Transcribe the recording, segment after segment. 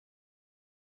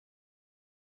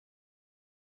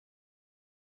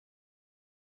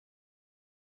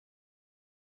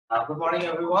Good morning,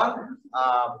 everyone.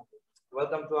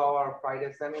 Welcome to our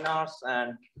Friday seminars,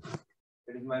 and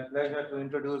it is my pleasure to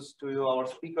introduce to you our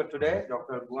speaker today,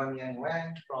 Dr. Guanyang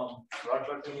Wang from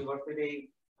Rutgers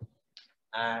University.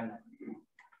 And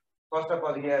first of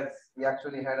all, he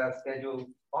actually had a scheduled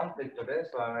conflict today,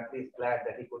 so I'm at least glad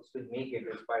that he could still make it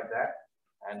despite that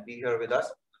and be here with us.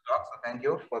 So thank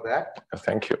you for that.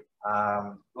 Thank you.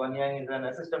 Guanyang is an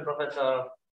assistant professor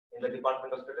in the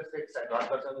Department of Statistics at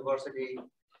Rutgers University.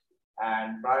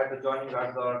 And prior to joining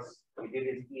Rutgers, he did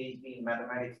his PhD in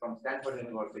mathematics from Stanford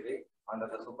University under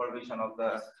the supervision of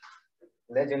the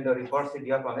legendary Percy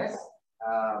Diaconis.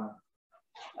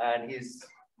 And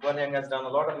Guanyang has done a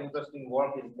lot of interesting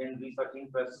work. His main research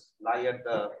interests lie at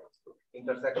the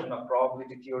intersection of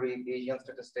probability theory, Bayesian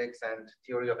statistics, and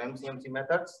theory of MCMC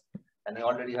methods. And he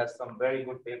already has some very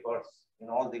good papers in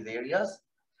all these areas.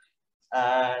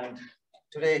 And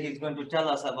today he's going to tell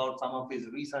us about some of his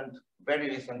very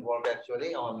recent work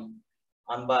actually on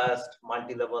unbiased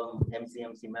multi-level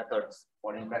MCMC methods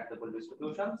for intractable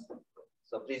distributions.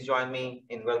 So please join me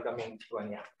in welcoming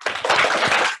Guanyang.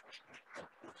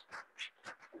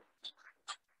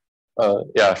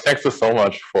 Yeah, thanks so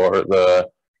much for the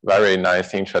very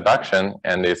nice introduction,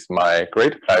 and it's my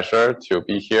great pleasure to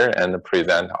be here and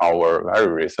present our very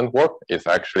recent work. It's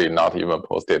actually not even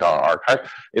posted on arXiv.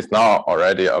 It's now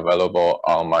already available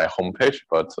on my homepage,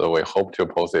 but we hope to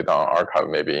post it on arXiv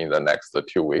maybe in the next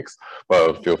 2 weeks.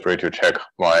 But feel free to check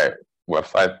my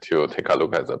website to take a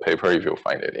look at the paper if you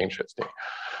find it interesting.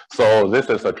 So this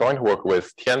is a joint work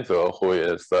with Tianze, who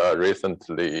is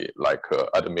recently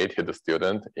admitted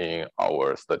student in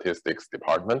our statistics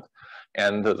department.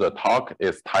 And the talk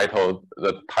is titled,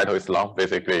 the title is long,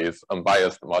 basically is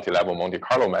Unbiased Multi-Level Monte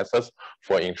Carlo Methods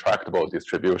for Intractable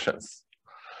Distributions.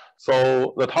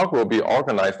 So the talk will be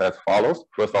organized as follows.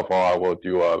 First of all, I will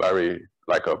do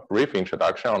a brief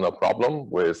introduction on the problem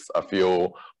with a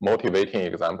few motivating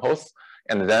examples.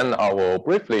 And then I will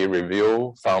briefly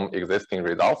review some existing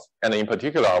results. And in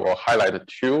particular, I will highlight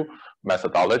 2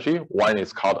 methodology. One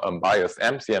is called unbiased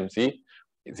MCMC.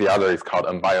 The other is called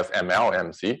unbiased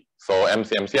MLMC. So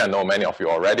MCMC, I know many of you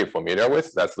are already familiar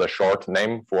with. That's the short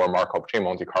name for Markov chain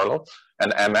Monte Carlo.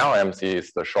 And MLMC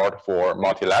is the short for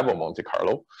multi-level Monte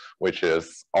Carlo, which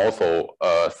is also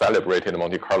a celebrated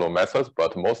Monte Carlo method,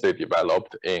 but mostly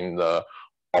developed in the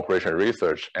operation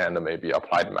research and maybe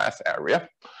applied math area.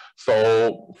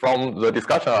 So from the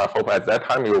discussion, I hope at that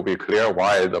time it will be clear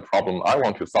why the problem I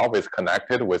want to solve is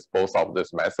connected with both of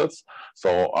these methods.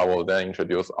 So I will then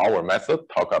introduce our method,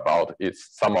 talk about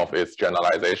some of its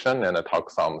generalization, and talk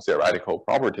some theoretical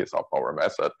properties of our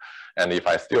method. And if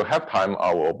I still have time,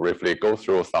 I will briefly go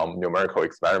through some numerical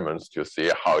experiments to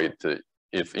see how it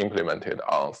is implemented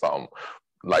on some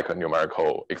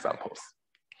numerical examples.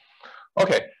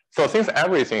 Okay. So since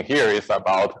everything here is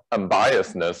about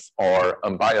unbiasedness or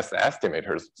unbiased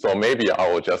estimators, so maybe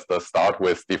I will just start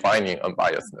with defining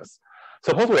unbiasedness.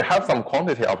 Suppose we have some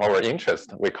quantity of our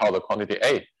interest, we call the quantity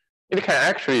A. It can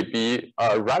actually be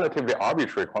a relatively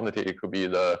arbitrary quantity. It could be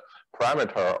the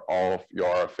parameter of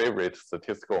your favorite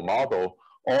statistical model,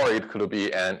 or it could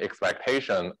be an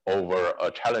expectation over a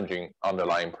challenging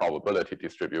underlying probability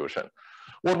distribution.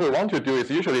 What we want to do is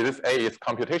usually this A is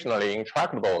computationally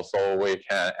intractable, so we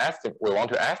want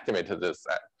to estimate this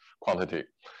quantity.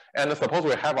 And suppose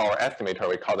we have our estimator,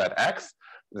 we call that X,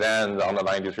 then the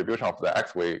underlying distribution of the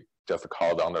X, we just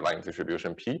call the underlying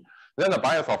distribution P. Then the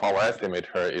bias of our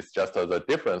estimator is just the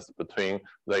difference between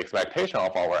the expectation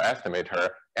of our estimator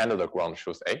and the ground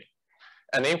truth A.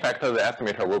 And in fact, the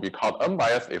estimator will be called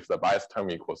unbiased if the bias term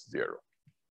equals 0.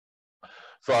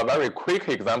 So a very quick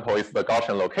example is the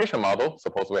Gaussian location model.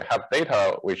 Suppose we have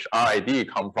data which RID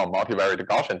come from multivariate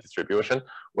Gaussian distribution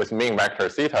with mean vector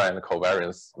theta and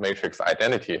covariance matrix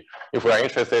identity. If we are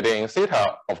interested in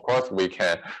theta, of course, we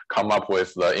can come up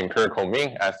with the empirical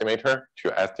mean estimator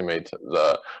to estimate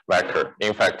the vector.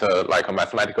 In fact, like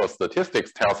mathematical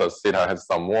statistics tells us theta has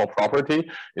some more property.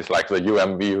 It's like the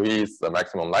UMVUE is the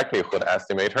maximum likelihood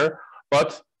estimator,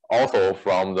 but also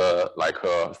from the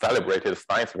celebrated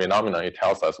science phenomenon, it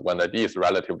tells us when the D is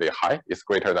relatively high, it's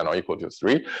greater than or equal to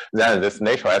 3, then this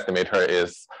natural estimator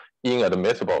is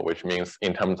inadmissible, which means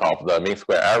in terms of the mean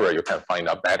square error, you can find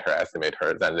a better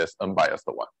estimator than this unbiased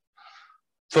one.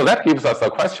 So that gives us a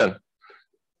question.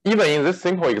 Even in this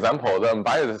simple example, the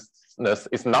unbiasedness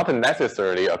is not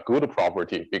necessarily a good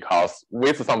property, because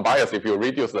with some bias, if you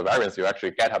reduce the variance, you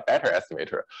actually get a better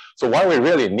estimator. So why we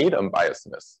really need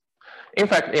unbiasedness? In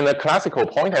fact, in the classical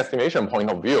point estimation point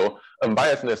of view,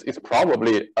 unbiasedness is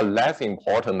probably a less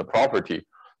important property.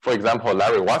 For example,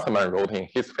 Larry Wasserman wrote in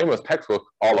his famous textbook,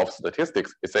 All of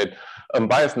Statistics, he said,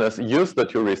 unbiasedness used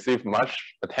to receive much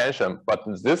attention, but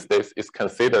these days is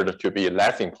considered to be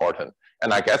less important.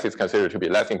 And I guess it's considered to be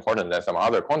less important than some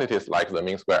other quantities like the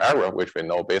mean square error, which we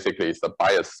know basically is the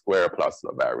bias square plus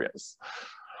the variance.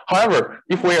 However,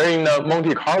 if we are in a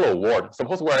Monte Carlo world,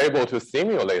 suppose we're able to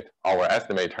simulate our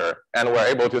estimator and we're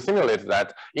able to simulate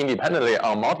that independently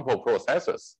on multiple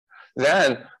processes,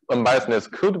 then unbiasedness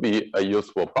could be a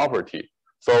useful property.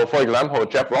 So for example,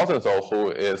 Jeff Rosenthal,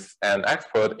 who is an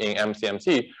expert in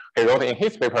MCMC, he wrote in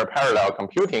his paper, Parallel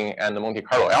Computing and Monte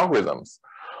Carlo Algorithms.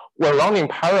 When running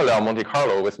parallel Monte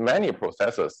Carlo with many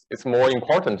processes, it's more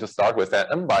important to start with an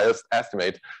unbiased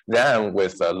estimate than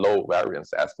with a low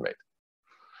variance estimate.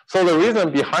 So the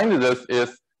reason behind this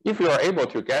is if you are able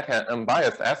to get an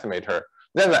unbiased estimator,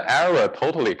 then the error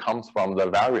totally comes from the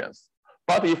variance.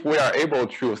 But if we are able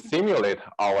to simulate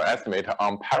our estimator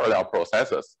on parallel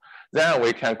processes, then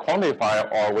we can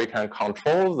quantify or we can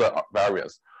control the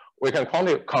variance. We can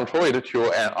control it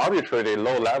to an arbitrarily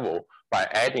low level by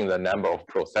adding the number of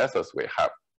processes we have.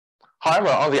 However,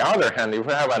 on the other hand, if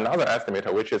we have another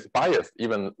estimator which is biased,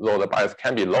 even though the bias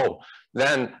can be low,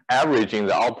 then averaging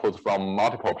the output from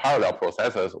multiple parallel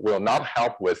processes will not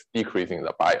help with decreasing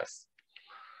the bias.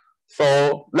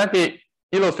 So let me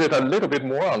illustrate a little bit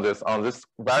more on this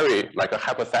very like a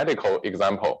hypothetical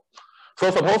example.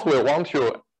 So suppose we want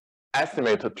to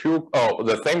estimate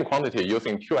the same quantity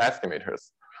using two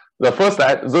estimators. The first,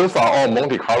 those are all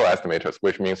Monte Carlo estimators,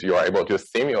 which means you are able to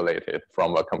simulate it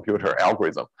from a computer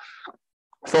algorithm.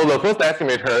 So the first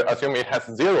estimator, assume it has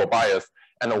 0 bias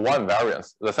and 1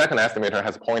 variance. The second estimator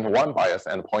has 0.1 bias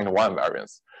and 0.1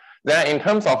 variance. Then in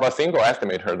terms of a single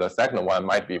estimator, the second one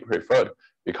might be preferred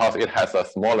because it has a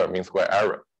smaller mean square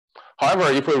error.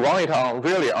 However, if we run it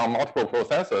on multiple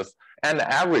processes and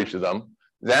average them,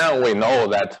 then we know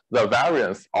that the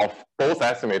variance of both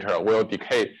estimators will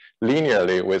decay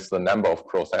linearly with the number of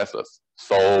processes.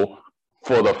 So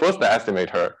for the first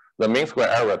estimator, the mean square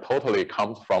error totally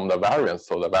comes from the variance.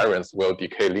 So the variance will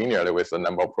decay linearly with the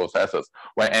number of processes.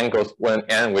 When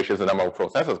n, which is the number of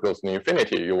processes, goes to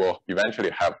infinity, you will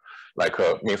eventually have like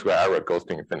a mean square error goes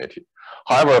to infinity.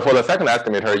 However, for the second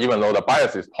estimator, even though the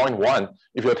bias is 0.1,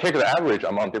 if you take the average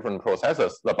among different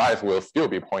processes, the bias will still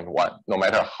be 0.1. No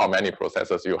matter how many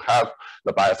processes you have,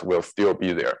 the bias will still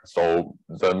be there. So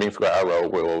the mean square error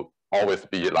will always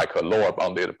be like a lower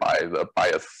bounded by the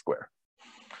bias square.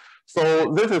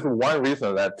 So this is one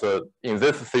reason that in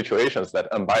these situations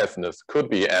that unbiasedness could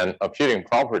be an appealing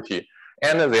property.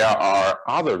 And there are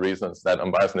other reasons that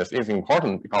unbiasedness is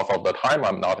important. Because of the time,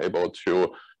 I'm not able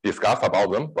to discuss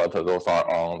about them, but those are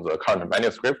on the current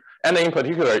manuscript. And in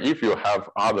particular, if you have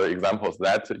other examples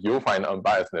that you find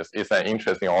unbiasedness is an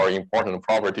interesting or important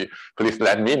property, please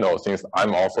let me know, since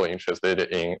I'm also interested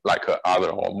in like other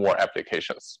or more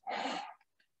applications.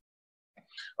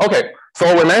 Okay,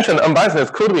 so we mentioned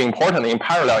unbiasedness could be important in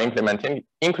parallel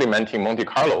implementing Monte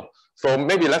Carlo. So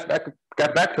maybe let's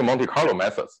get back to Monte Carlo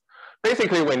methods.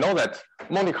 Basically, we know that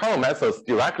Monte Carlo methods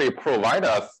directly provide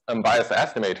us unbiased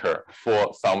estimator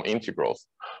for some integrals.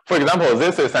 For example,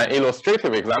 this is an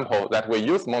illustrative example that we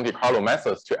use Monte Carlo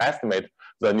methods to estimate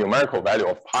the numerical value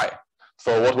of pi.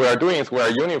 So what we are doing is we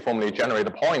are uniformly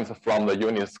generate points from the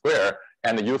unit square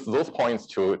and use those points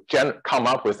to come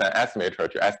up with an estimator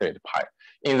to estimate pi.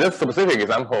 In this specific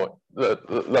example,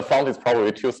 the font is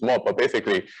probably too small, but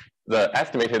basically the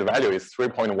estimated value is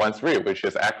 3.13, which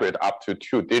is accurate up to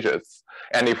 2 digits.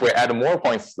 And if we add more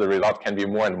points, the result can be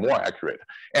more and more accurate.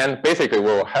 And basically, we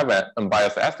will have an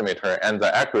unbiased estimator, and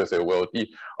the accuracy will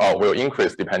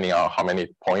increase depending on how many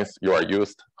points you are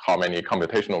used, how many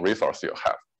computational resources you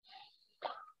have.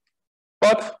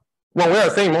 But when we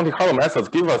are saying Monte Carlo methods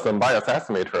give us unbiased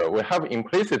estimator, we have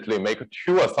implicitly make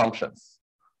 2 assumptions.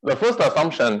 The first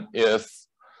assumption is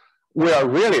we are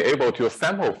really able to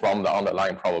sample from the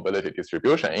underlying probability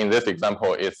distribution. In this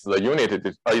example, it's a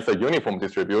uniform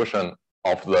distribution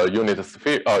of the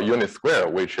unit square,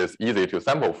 which is easy to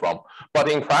sample from. But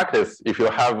in practice, if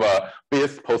you have a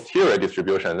base posterior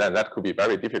distribution, then that could be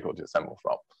very difficult to sample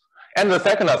from. And the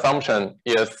second assumption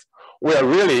is we are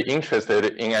really interested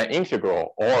in an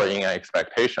integral or in an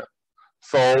expectation.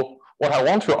 So what I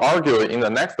want to argue in the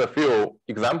next few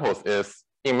examples is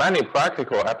in many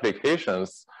practical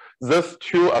applications, these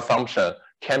 2 assumptions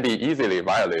can be easily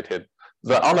violated.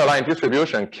 The underlying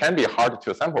distribution can be hard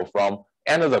to sample from,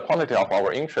 and the quantity of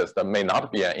our interest may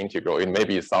not be an integral. It may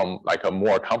be some like a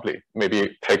more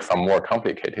maybe take some more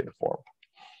complicated form.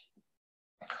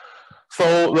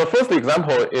 So the first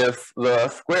example is the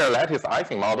square lattice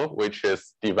Ising model, which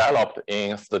is developed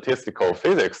in statistical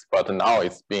physics, but now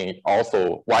it's being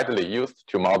also widely used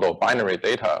to model binary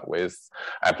data with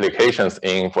applications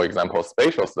in, for example,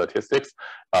 spatial statistics,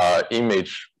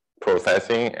 image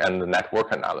processing, and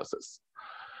network analysis.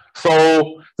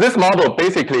 So this model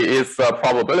basically is a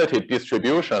probability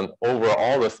distribution over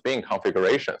all the spin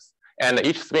configurations. And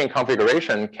each spin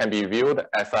configuration can be viewed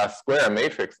as a square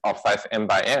matrix of size n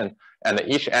by n, and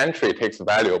each entry takes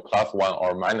value +1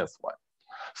 or -1.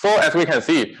 So as we can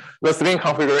see, the spin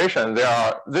configuration,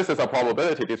 this is a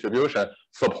probability distribution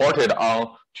supported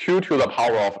on 2 to the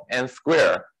power of n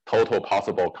square total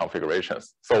possible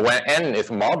configurations. So when n is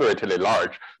moderately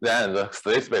large, then the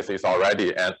state space is already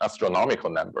an astronomical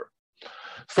number.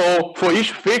 So for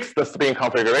each fixed spin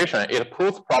configuration, it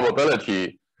puts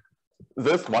probability.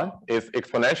 This one is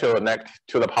exponential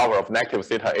to the power of negative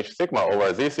theta h sigma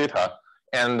over z theta.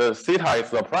 And theta is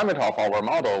the parameter of our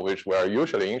model, which we're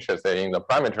usually interested in the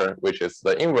parameter, which is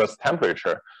the inverse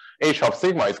temperature. H of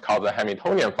sigma is called the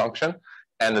Hamiltonian function,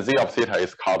 and z of theta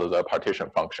is called the partition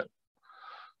function.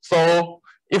 So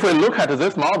if we look at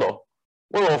this model,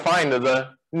 we will find the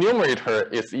numerator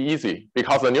is easy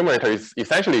because the numerator is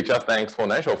essentially just an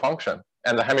exponential function,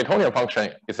 and the Hamiltonian function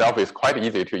itself is quite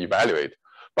easy to evaluate.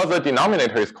 But the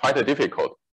denominator is quite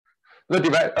difficult.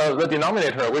 The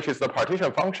denominator, which is the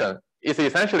partition function, is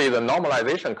essentially the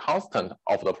normalization constant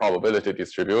of the probability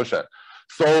distribution.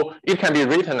 So it can be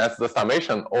written as the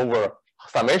summation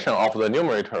of the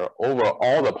numerator over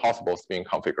all the possible spin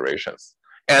configurations.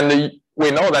 And we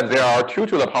know that there are 2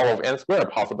 to the power of n squared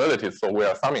possibilities, so we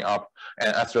are summing up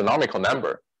an astronomical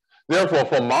number. Therefore,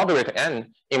 for moderate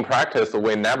n, in practice,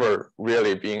 we never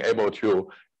really being able to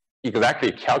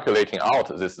exactly calculating out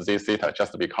this z theta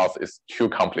just because it's too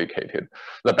complicated.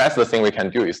 The best thing we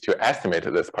can do is to estimate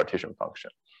this partition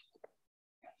function.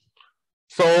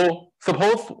 So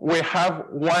suppose we have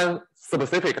one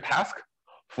specific task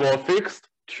for fixed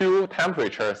 2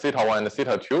 temperature, theta 1 and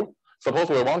theta 2. Suppose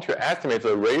we want to estimate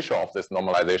the ratio of this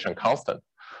normalization constant.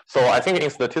 So I think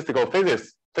in statistical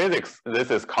physics,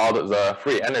 this is called the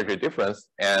free energy difference.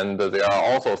 And there are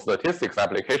also statistics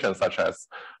applications such as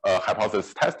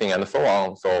hypothesis testing and so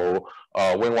on. So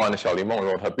Wang and Xiaolimeng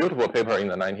wrote a beautiful paper in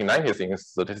the 1990s in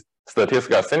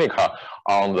Statistica Sinica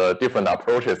on the different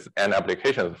approaches and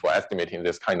applications for estimating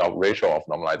this kind of ratio of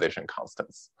normalization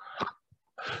constants.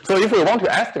 So if we want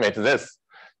to estimate this,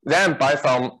 then by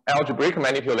some algebraic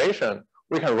manipulation,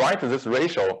 we can write this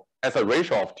ratio as a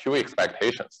ratio of 2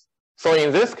 expectations. So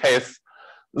in this case,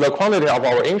 the quantity of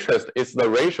our interest is the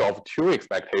ratio of 2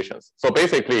 expectations. So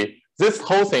basically, this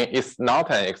whole thing is not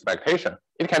an expectation.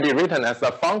 It can be written as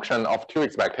a function of 2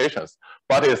 expectations,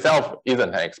 but itself isn't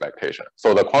an expectation.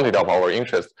 So the quantity of our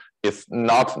interest is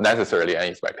not necessarily an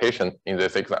expectation in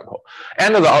this example.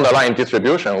 And the underlying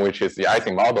distribution, which is the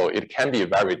Ising model, it can be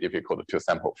very difficult to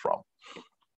sample from.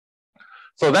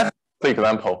 So that's the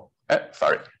example.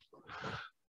 Sorry.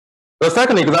 The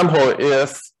second example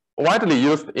is widely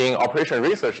used in operation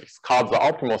research. It's called the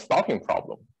optimal stopping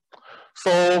problem.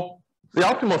 So the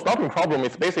optimal stopping problem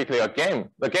is basically a game.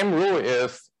 The game rule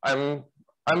is I'm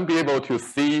be able to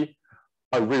see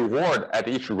a reward at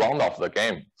each round of the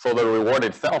game. So the reward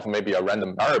itself may be a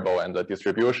random variable, and the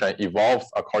distribution evolves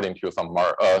according to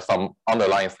some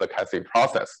underlying stochastic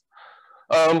process.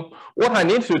 What I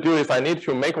need to do is I need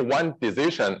to make one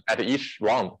decision at each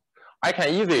round. I can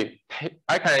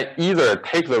either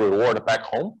take the reward back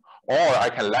home, or I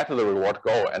can let the reward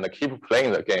go and keep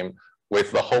playing the game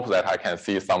with the hope that I can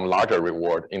see some larger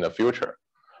reward in the future.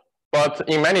 But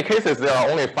in many cases, there are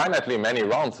only finitely many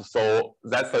rounds, so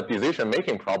that's a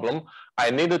decision-making problem.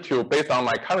 I need to, based on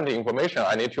my current information,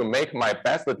 I need to make my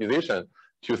best decision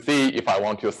to see if I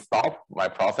want to stop my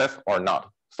process or not.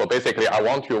 So basically, I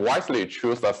want to wisely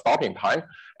choose a stopping time,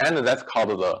 and that's called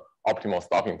the optimal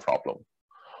stopping problem.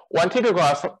 One typical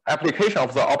application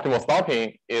of the optimal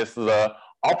stopping is the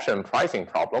option pricing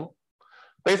problem.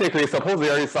 Basically, suppose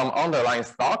there is some underlying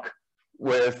stock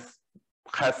with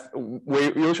we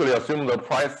usually assume the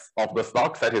price of the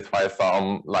stock satisfies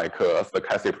some like a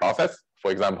stochastic process.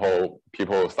 For example,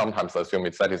 people sometimes assume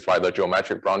it satisfies the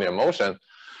geometric Brownian motion.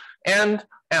 And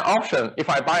an option, if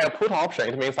I buy a put option,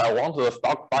 it means I want the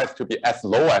stock price to be as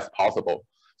low as possible.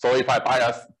 So if I buy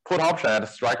a put option at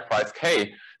strike price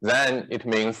K, then it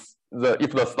means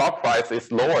if the stock price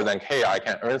is lower than K, I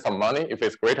can earn some money. If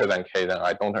it's greater than K, then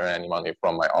I don't earn any money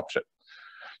from my option.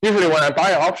 Usually when I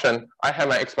buy an option, I have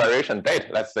an expiration date.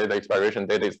 Let's say the expiration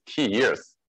date is T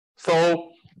years. So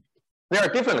there are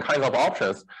different kinds of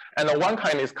options. And one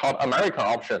kind is called American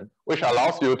option, which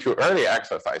allows you to early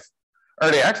exercise.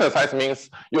 Early exercise means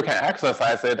you can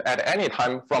exercise it at any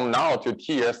time from now to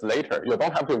t years later. You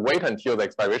don't have to wait until the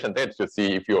expiration date to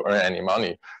see if you earn any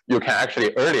money. You can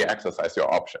actually early exercise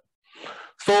your option.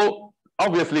 So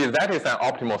obviously that is an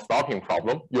optimal stopping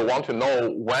problem. You want to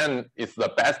know when is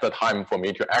the best time for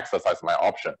me to exercise my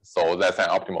option. So that's an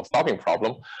optimal stopping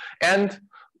problem. And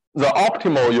the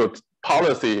optimal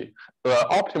policy, the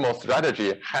optimal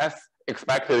strategy has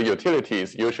expected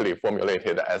utilities usually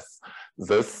formulated as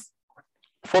this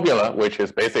formula, which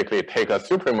is basically take a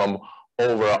supremum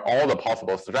over all the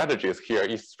possible strategies here.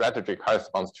 Each strategy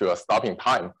corresponds to a stopping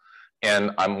time,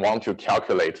 and I want to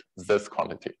calculate this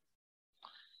quantity.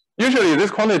 Usually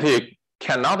this quantity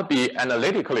cannot be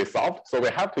analytically solved, so we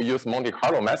have to use Monte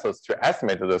Carlo methods to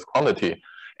estimate this quantity.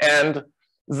 And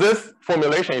this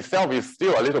formulation itself is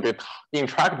still a little bit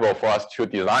intractable for us to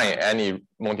design any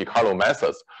Monte Carlo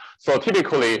methods. So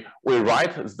typically we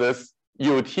write this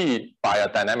UT by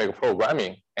a dynamic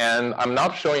programming. And I'm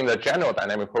not showing the general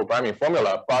dynamic programming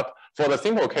formula, but for the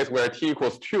simple case where t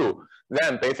equals 2,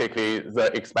 then basically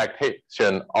the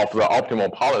expectation of the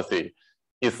optimal policy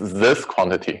is this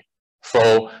quantity.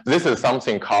 So this is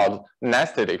something called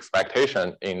nested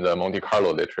expectation in the Monte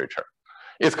Carlo literature.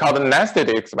 It's called nested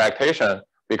expectation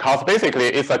because basically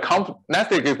it's a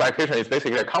nested expectation is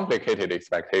basically a complicated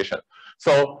expectation.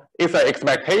 So it's an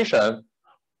expectation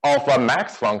of a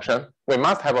max function. We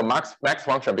must have a max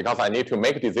function because I need to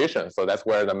make decisions. So that's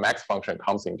where the max function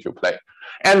comes into play.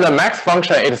 And the max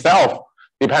function itself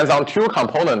depends on two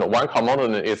components. One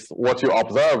component is what you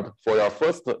observed for your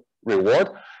first reward.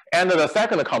 And the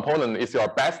second component is your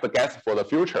best guess for the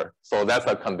future. So that's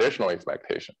a conditional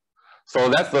expectation. So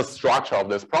that's the structure of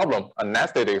this problem. A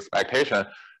nested expectation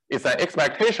is an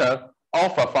expectation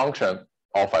of a function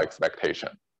of an expectation.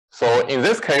 So in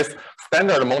this case,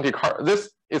 standard Monte Carlo,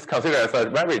 this is considered as a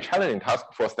very challenging task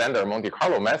for standard Monte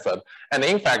Carlo method. And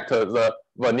in fact, the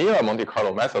vanilla Monte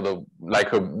Carlo method,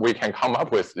 like we can come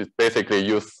up with, is basically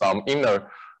use some inner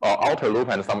or outer loop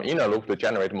and some inner loop to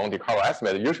generate Monte Carlo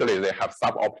estimate. Usually they have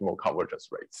suboptimal convergence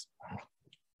rates.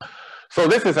 So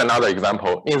this is another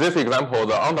example. In this example,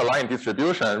 the underlying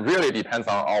distribution really depends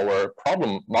on our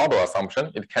problem model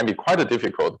assumption. It can be quite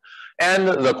difficult. And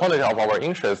the quantity of our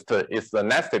interest is the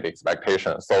nested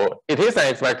expectation. So it is an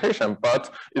expectation,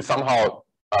 but it's somehow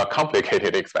a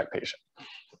complicated expectation.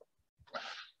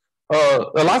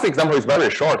 The last example is very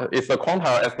short. It's the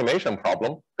quantile estimation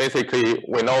problem. Basically,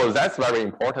 we know that's very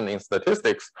important in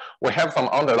statistics. We have some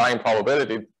underlying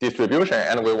probability distribution,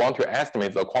 and we want to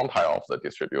estimate the quantile of the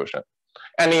distribution.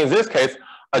 And in this case,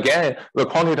 again, the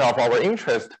quantity of our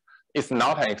interest is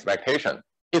not an expectation.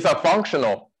 It's a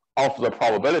functional of the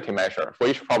probability measure. For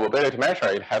each probability measure,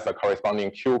 it has a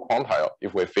corresponding Q quantile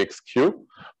if we fix Q,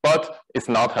 but it's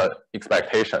not an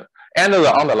expectation. And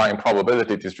the underlying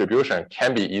probability distribution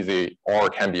can be easy or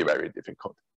can be very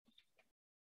difficult.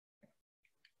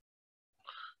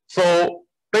 So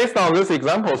based on these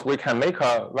examples, we can make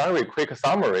a very quick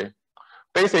summary.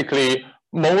 Basically,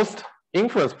 most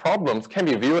inference problems can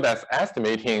be viewed as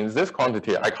estimating this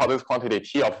quantity. I call this quantity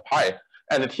T of pi.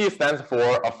 And T stands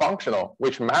for a functional,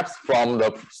 which maps from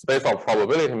the space of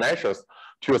probability measures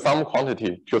to some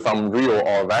quantity, to some real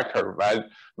or vector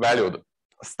valued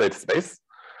state space.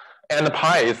 And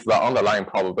pi is the underlying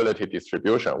probability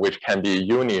distribution, which can be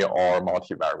uni or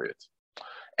multivariate.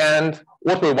 And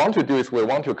what we want to do is we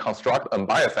want to construct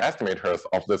unbiased estimators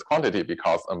of this quantity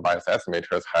because unbiased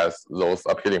estimators has those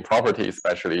appealing properties,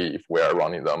 especially if we are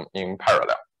running them in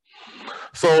parallel.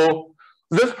 So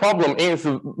this problem in its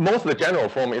most general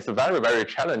form is very, very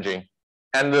challenging.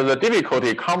 And the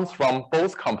difficulty comes from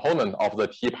both components of the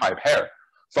T-pi pair.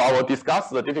 So I will discuss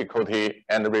the difficulty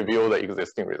and review the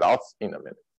existing results in a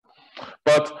minute.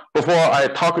 But before I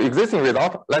talk existing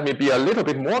results, let me be a little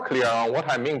bit more clear on what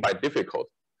I mean by difficult.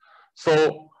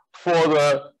 So for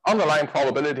the underlying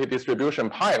probability distribution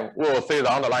pi, we will say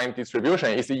the underlying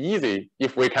distribution is easy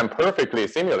if we can perfectly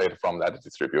simulate from that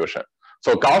distribution.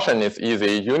 So Gaussian is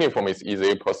easy, uniform is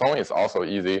easy, Poisson is also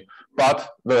easy, but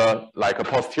the a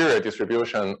posterior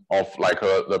distribution of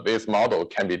the base model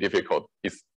can be difficult,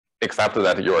 except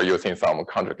that you are using some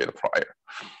conjugate prior.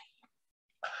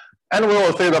 And we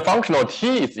will say the functional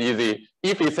T is easy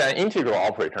if it's an integral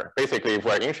operator. Basically, if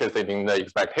we're interested in the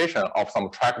expectation of some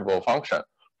tractable function.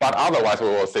 But otherwise, we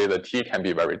will say the T can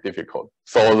be very difficult.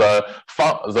 So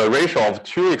the ratio of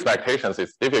two expectations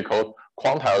is difficult,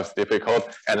 quantile is difficult,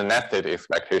 and the nested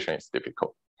expectation is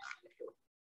difficult.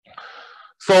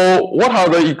 So what are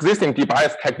the existing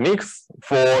debias techniques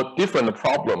for different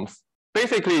problems?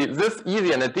 Basically, this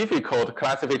easy and difficult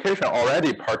classification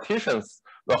already partitions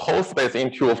the whole space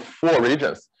into 4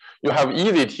 regions. You have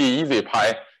easy T, easy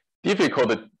pi,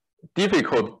 difficult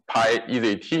pi,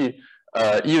 easy t,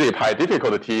 easy pi,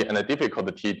 difficult t, and a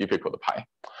difficult t, difficult pi.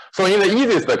 So in the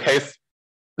easiest case,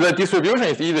 the distribution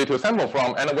is easy to sample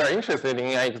from, and we're interested in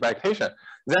an expectation.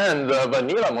 Then the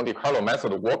vanilla Monte Carlo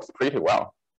method works pretty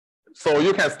well. So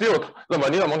you can still, the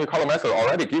vanilla Monte Carlo method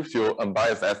already gives you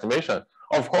unbiased estimation.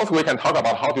 Of course, we can talk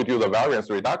about how to do the variance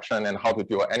reduction and how to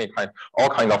do all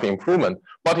kind of improvement.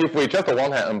 But if we just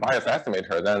want an unbiased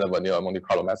estimator, then the vanilla Monte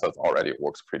Carlo method already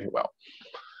works pretty well.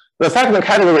 The second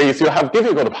category is you have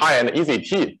difficult pi and easy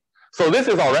t. So this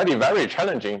is already very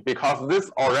challenging because this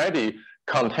already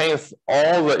contains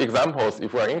all the examples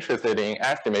if we're interested in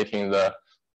estimating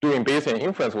doing Bayesian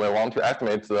inference, we want to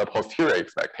estimate the posterior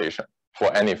expectation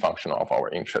for any function of our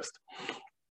interest.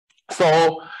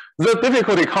 So the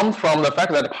difficulty comes from the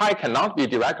fact that pi cannot be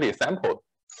directly sampled.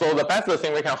 So the best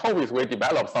thing we can hope is we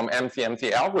develop some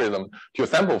MCMC algorithm to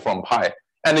sample from pi.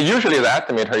 And usually the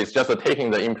estimator is just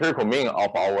taking the empirical mean of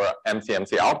our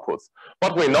MCMC outputs.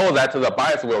 But we know that the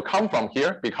bias will come from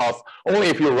here because only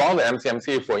if you run the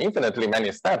MCMC for infinitely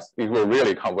many steps, it will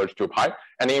really converge to pi.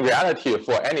 And in reality,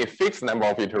 for any fixed number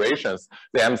of iterations,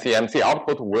 the MCMC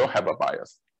output will have a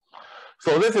bias.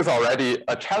 So this is already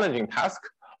a challenging task.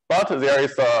 But there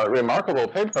is a remarkable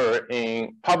paper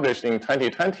published in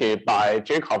 2020 by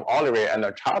Jacob, Oliver, and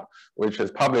Chap, which is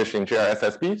published in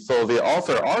JRSSB. So the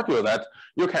author argued that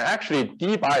you can actually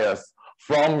debias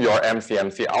from your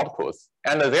MCMC outputs.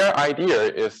 And their idea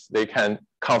is they can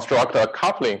construct a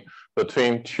coupling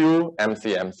between two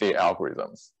MCMC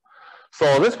algorithms.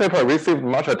 So this paper received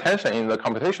much attention in the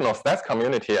computational stats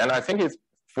community, and I think it's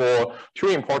for two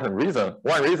important reasons.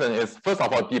 One reason is, first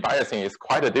of all, debiasing is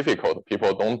quite difficult.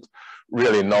 People don't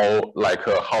really know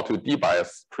how to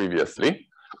debias previously.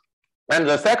 And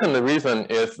the second reason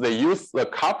is they use the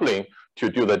coupling to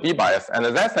do the debias. And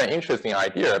that's an interesting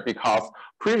idea because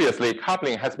previously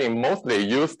coupling has been mostly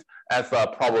used as a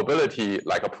probability,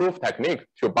 like a proof technique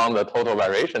to bound the total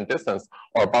variation distance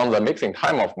or bound the mixing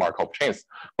time of Markov chains.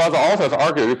 But the authors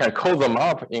argue you can code them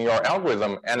up in your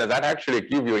algorithm and that actually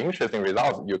give you interesting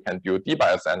results. You can do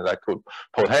debias and that could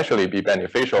potentially be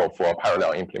beneficial for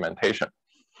parallel implementation.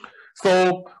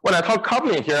 So when I talk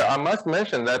coupling here, I must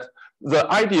mention that the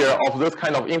idea of this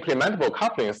kind of implementable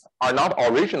couplings are not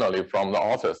originally from the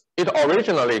authors. It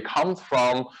originally comes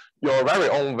from your very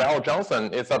own Val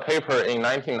Johnson. It's a paper in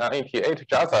 1998,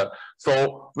 JASA.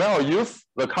 So Val used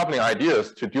the coupling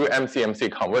ideas to do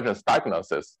MCMC convergence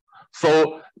diagnosis.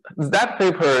 So that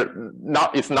paper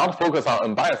is not focused on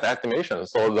unbiased estimation.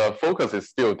 So the focus is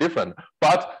still different.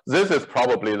 But this is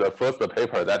probably the first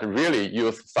paper that really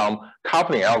used some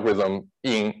coupling algorithm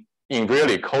in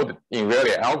really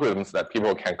algorithms that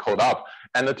people can code up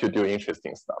and to do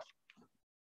interesting stuff.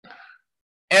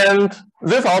 And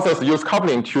these authors use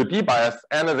coupling to debias,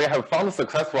 and they have found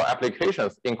successful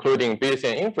applications, including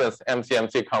Bayesian inference,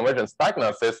 MCMC convergence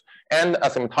diagnosis, and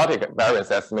asymptotic variance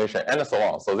estimation, and so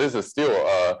on. So this is still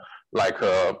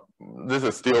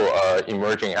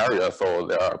emerging area. So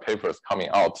there are papers coming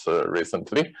out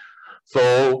recently.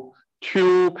 So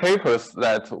two papers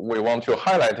that we want to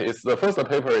highlight is the first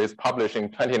paper is published in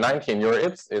 2019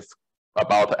 NeurIPS. It's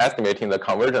about estimating the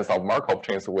convergence of Markov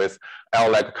chains with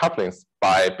L-like couplings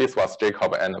by Biswas,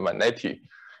 Jacob, and Manetti.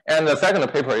 And the second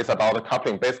paper is about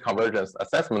coupling-based convergence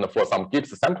assessment for some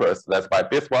Gibbs samplers. That's by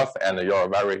Biswas and your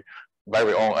very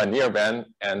own Anir Van,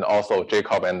 and also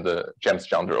Jacob and James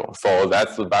Jandro. So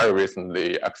that's very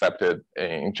recently accepted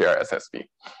in JRSSB.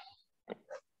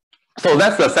 So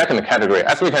that's the second category.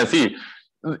 As we can see,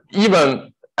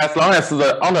 even as long as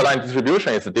the underlying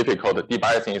distribution is difficult,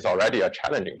 debiasing is already a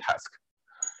challenging task.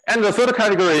 And the third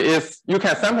category is you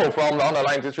can sample from the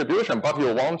underlying distribution, but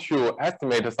you want to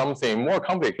estimate something more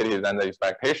complicated than the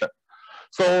expectation.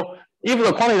 So if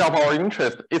the quantity of our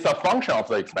interest is a function of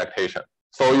the expectation,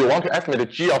 so you want to estimate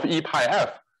G of E pi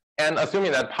f, and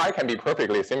assuming that pi can be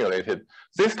perfectly simulated,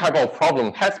 this type of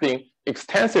problem has been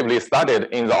extensively studied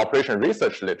in the operation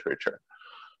research literature.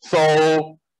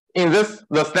 So in this,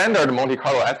 the standard Monte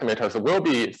Carlo estimators will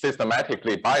be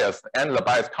systematically biased, and the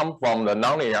bias comes from the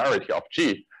nonlinearity of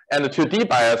G. And to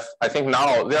debias, I think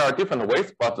now there are different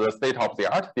ways, but the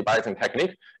state-of-the-art debiasing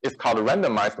technique is called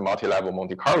randomized multi-level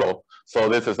Monte Carlo. So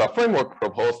this is a framework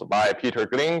proposed by Peter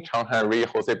Glynn, Changhan Ri,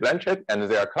 Jose Blanchett, and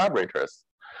their collaborators.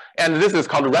 And this is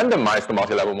called randomized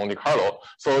multi-level Monte Carlo.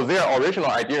 So their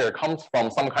original idea comes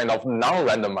from some kind of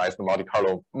non-randomized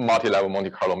multi-level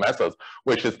Monte Carlo methods,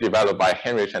 which is developed by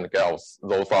Heinrich and Gels.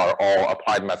 Those are all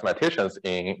applied mathematicians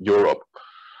in Europe.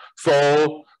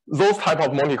 So those type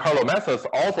of Monte Carlo methods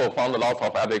also found lots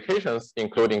of applications,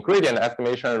 including gradient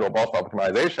estimation, robust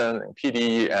optimization,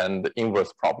 PDE, and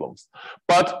inverse problems.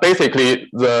 But basically,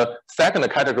 the second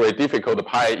category, difficult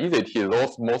pi, easy t,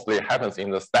 those mostly happens in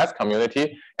the stats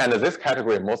community, and this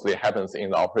category mostly happens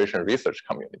in the operation research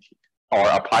community or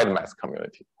applied math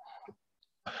community.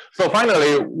 So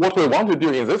finally, what we want to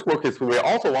do in this work is we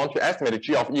also want to estimate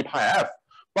G of E pi f.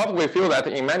 But we feel that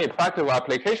in many practical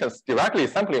applications, directly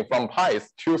sampling from pi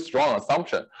is too strong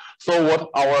assumption. So what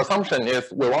our assumption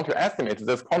is, we want to estimate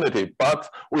this quantity, but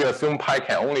we assume pi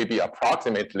can only be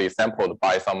approximately sampled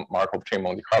by some Markov chain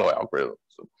Monte Carlo algorithm.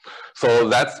 So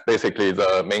that's basically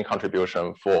the main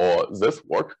contribution for this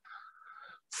work.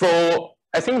 So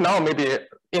I think now maybe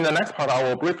in the next part, I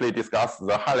will briefly discuss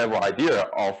the high-level idea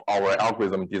of our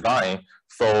algorithm design.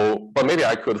 So, but maybe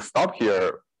I could stop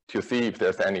here to see if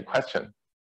there's any question,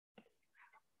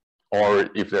 or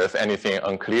if there's anything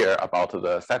unclear about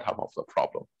the setup of the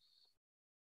problem.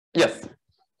 Yes?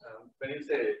 When you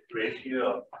say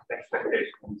ratio of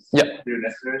expectations, yeah. do you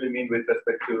necessarily mean with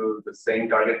respect to the same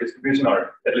target distribution,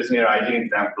 or at least in your IG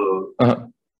example,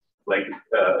 like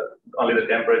only the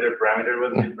temperature parameter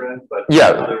was different, but yeah.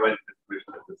 otherwise the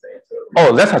distribution is the same? So,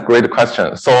 oh, that's a great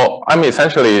question. So I'm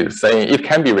essentially saying it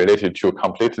can be related to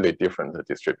completely different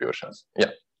distributions.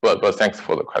 Yeah. But thanks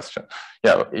for the question.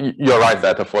 Yeah, you're right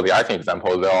that for the IC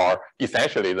example, they are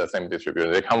essentially the same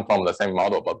distribution. They come from the same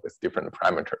model, but with different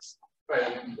parameters. Right.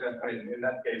 I mean, in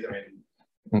that case, I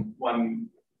mean, one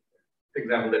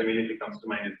example that immediately comes to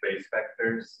mind is base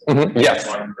factors. Yes.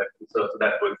 So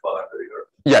that would fall under your.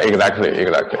 Yeah, exactly.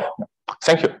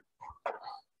 Thank you.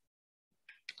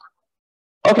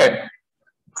 Okay.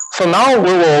 So now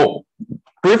we will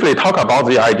briefly talk about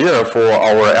the idea for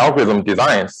our algorithm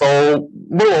design. So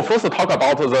we will first talk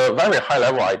about the very high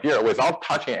level idea without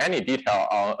touching any detail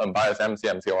on unbiased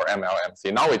MCMC or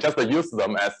MLMC. Now we just use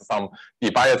them as some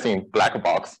debiasing black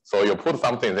box. So you put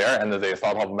something there and they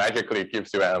sort of magically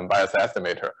gives you an unbiased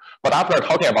estimator. But after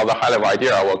talking about the high level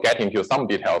idea, I will get into some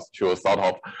details to sort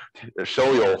of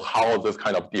show you how this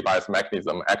kind of debias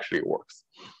mechanism actually works.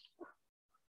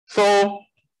 So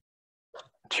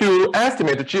to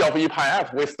estimate G of E pi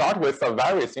f, we start with a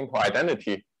very simple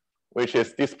identity, which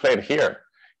is displayed here.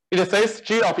 It says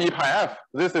G of E pi f,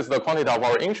 this is the quantity of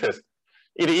our interest.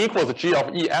 It equals G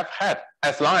of E f hat,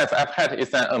 as long as f hat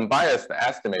is an unbiased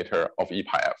estimator of E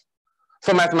pi f.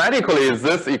 So mathematically,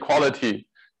 this equality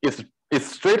is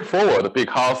straightforward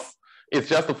because it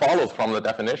just follows from the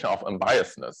definition of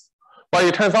unbiasedness. But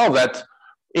it turns out that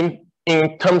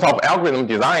in terms of algorithm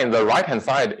design, the right-hand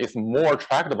side is more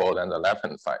tractable than the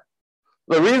left-hand side.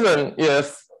 The reason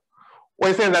is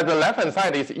we say that the left-hand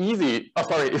side is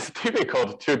is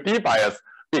difficult to debias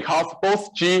because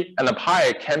both G and the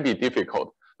pi can be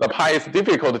difficult. The pi is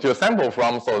difficult to sample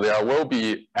from, so there will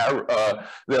be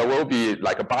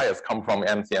like a bias come from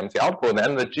MCMC output,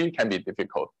 and the G can be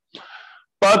difficult.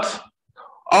 But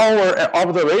our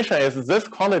observation is this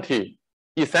quantity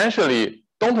essentially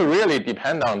don't really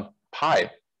depend on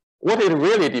pi. What it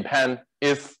really depends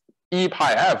is E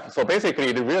pi f. So basically,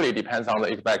 it really depends on the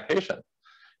expectation.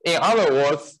 In other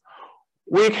words,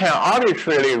 we can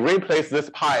arbitrarily replace this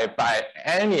pi by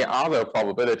any other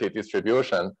probability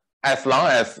distribution as long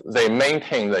as they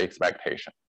maintain the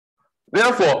expectation.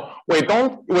 Therefore, we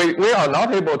are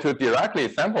not able to directly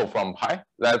sample from pi,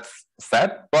 that's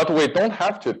said, but we don't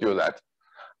have to do that.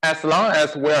 As long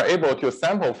as we are able to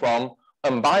sample from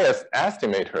unbiased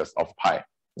estimators of pi,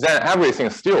 then everything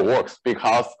still works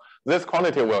because this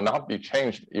quantity will not be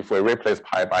changed if we replace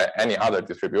pi by any other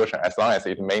distribution as long as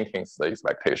it maintains the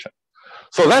expectation.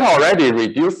 So that already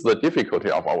reduces the difficulty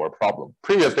of our problem.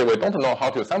 Previously, we don't know how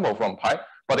to sample from pi,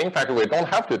 but in fact, we don't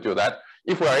have to do that.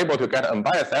 If we are able to get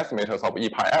unbiased estimators of E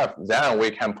pi f, then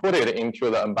we can put it into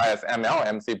the unbiased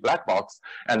MLMC black box,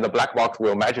 and the black box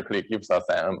will magically give us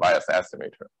an unbiased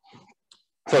estimator.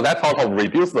 So that sort of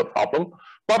reduces the problem.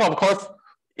 But of course,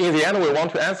 in the end, we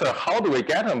want to answer how do we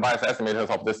get unbiased estimators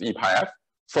of this E pi f?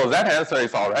 So that answer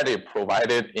is already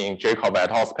provided in Jacob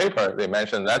et al.'s paper. They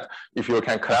mentioned that if you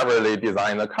can cleverly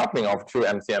design the coupling of two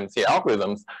MCMC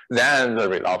algorithms, then the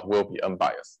result will be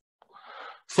unbiased.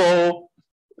 So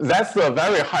that's a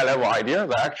very high level idea.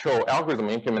 The actual algorithm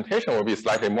implementation will be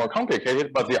slightly more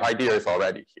complicated, but the idea is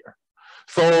already here.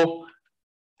 So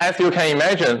as you can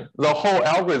imagine, the whole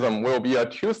algorithm will be a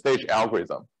two-stage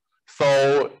algorithm.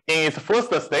 So in its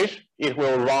first stage, it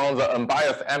will run the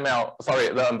unbiased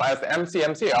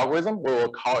MCMC algorithm. We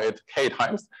will call it K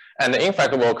times. And in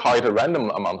fact, we'll call it a random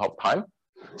amount of time.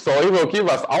 So it will give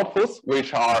us outputs,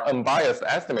 which are unbiased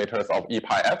estimators of E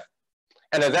pi f.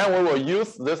 And then we will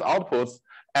use these outputs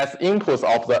as inputs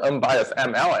of the unbiased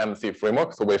MLMC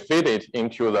framework. So we feed it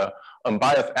into the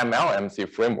unbiased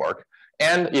MLMC framework,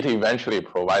 and it eventually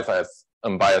provides us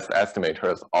unbiased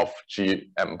estimators of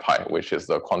GM pi, which is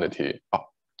the quantity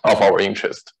of our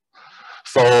interest.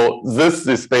 So this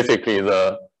is basically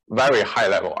the very high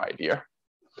level idea.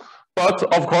 But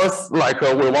of course, like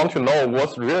we want to know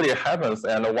what really happens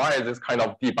and why this kind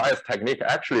of debias technique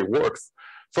actually works.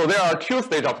 So there are two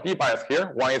stages of debias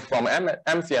here. One is from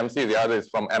MCMC, the other is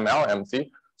from MLMC.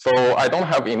 So I don't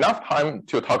have enough time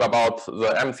to talk about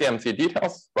the MCMC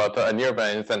details, but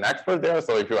Anirban is an expert there.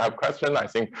 So if you have questions,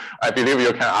 I believe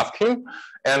you can ask him.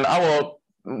 And I will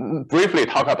briefly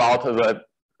talk about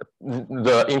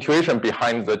the intuition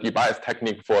behind the debias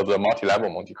technique for the multi-level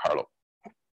Monte Carlo.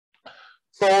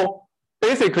 So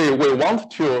basically, we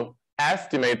want to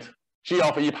estimate G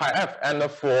of E pi f, and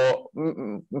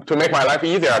to make my life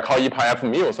easier, I call E pi f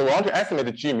mu. So we want to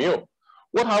estimate G mu.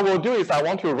 What I will do is I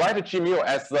want to write G mu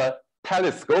as the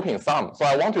telescoping sum. So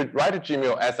I want to write G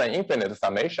mu as an infinite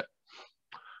summation.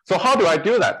 So how do I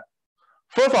do that?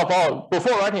 First of all,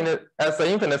 before writing it as an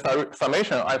infinite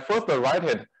summation, I first write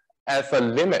it as a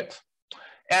limit.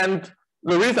 And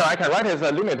the reason I can write it as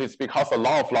a limit is because the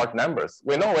law of large numbers.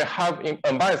 We know we have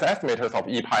unbiased estimators of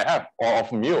E pi f or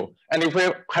of mu. And if we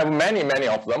have many, many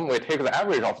of them, we take the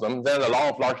average of them, then the law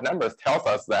of large numbers tells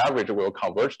us the average will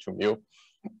converge to mu.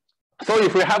 So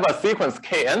if we have a sequence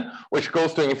Kn, which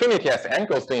goes to infinity as n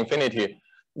goes to infinity,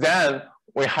 then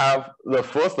we have the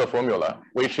first formula,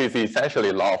 which is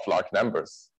essentially law of large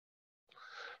numbers.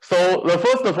 So the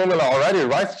first formula already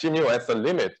writes G mu as a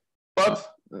limit, but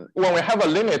when we have a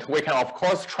limit, we can of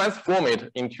course transform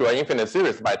it into an infinite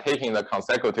series by taking the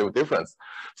consecutive difference.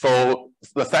 So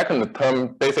the second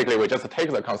term, basically we just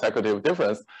take the consecutive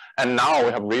difference, and now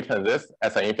we have written this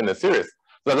as an infinite series.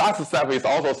 The last step is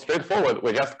also straightforward.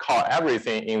 We just call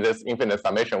everything in this infinite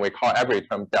summation, we call every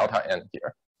term delta n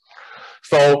here.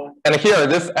 So, and here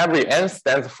this every n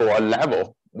stands for a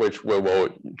level, which we will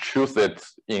choose it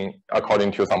in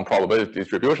according to some probability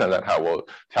distribution that I will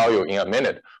tell you in a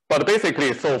minute. But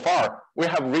basically, so far, we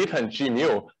have written G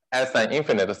mu as an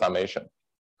infinite summation.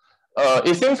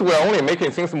 It seems we're only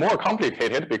making things more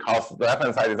complicated because the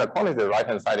left-hand side is a quantity, the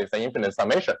right-hand side is an infinite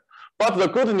summation. But the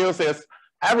good news is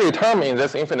every term in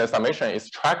this infinite summation is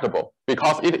tractable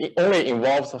because it only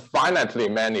involves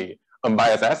finitely many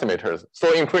unbiased estimators.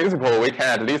 So in principle, we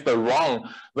can at least run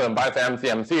the unbiased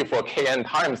MCMC for Kn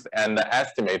times and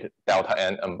estimate delta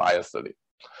n unbiasedly.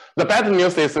 The bad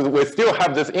news is we still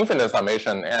have this infinite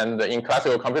summation, and in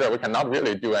classical computer, we cannot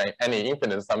really do any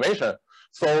infinite summation.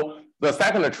 So the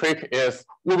second trick is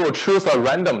we will choose a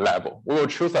random level. We will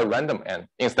choose a random n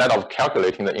instead of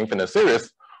calculating the infinite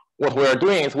series. What we are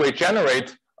doing is we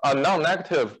generate a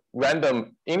non-negative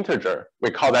random integer. We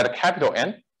call that capital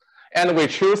N. And we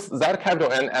choose that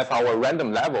capital N as our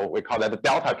random level. We call that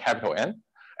delta capital N.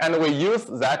 And we use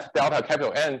that delta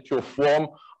capital N to form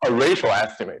a ratio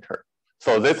estimator.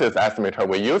 So this is the estimator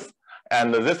we use.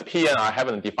 And this Pn I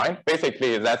haven't defined.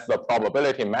 Basically, that's the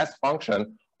probability mass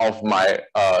function of my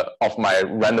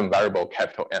random variable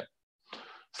capital N.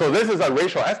 So this is a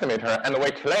ratio estimator, and we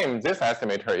claim this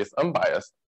estimator is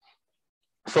unbiased.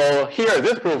 So here,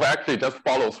 this proof actually just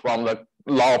follows from the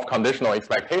law of conditional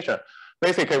expectation.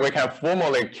 Basically, we can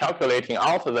formally calculating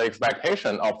out the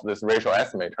expectation of this ratio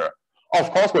estimator.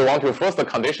 Of course, we want to first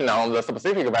condition on the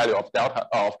specific value of delta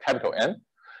of capital N.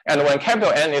 And when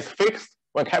capital N is fixed,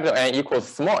 when capital N equals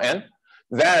small n,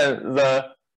 then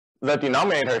the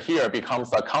denominator here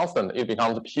becomes a constant. It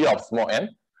becomes P of small n.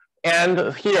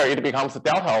 And here it becomes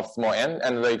delta of small n,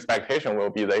 and the expectation will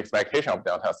be the expectation of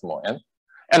delta small n.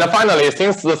 And finally,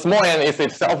 since the small n is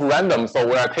itself random, so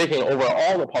we are taking over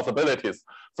all the possibilities.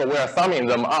 So we are summing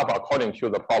them up according to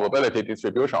the probability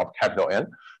distribution of capital N.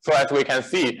 So as we can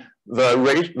see,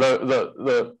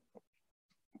 the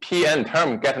Pn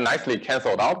term get nicely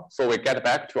canceled out. So we get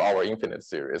back to our infinite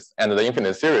series. And the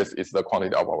infinite series is the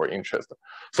quantity of our interest.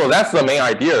 So that's the main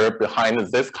idea behind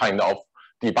this kind of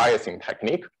debiasing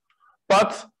technique.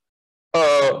 But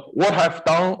what I've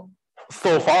done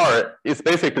so far is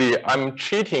basically I'm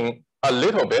cheating a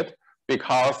little bit,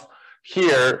 because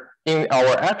here in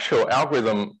our actual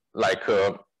algorithm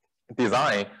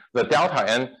design, the delta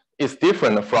n is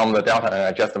different from the delta n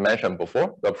I just mentioned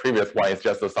before. The previous one is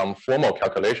just some formal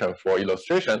calculation for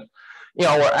illustration. In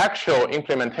our actual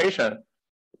implementation,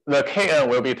 the Kn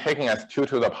will be taken as 2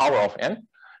 to the power of n,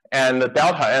 and the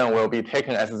delta n will be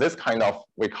taken as this kind of,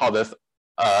 we call this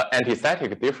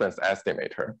antistatic difference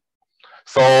estimator.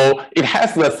 So it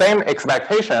has the same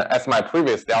expectation as my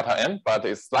previous delta n, but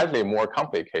it's slightly more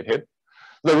complicated.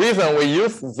 The reason we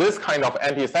use this kind of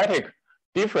antistatic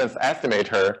difference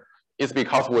estimator is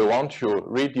because we want to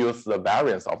reduce the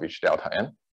variance of each delta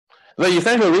n. The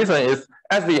essential reason is,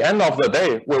 at the end of the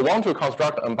day, we want to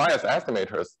construct unbiased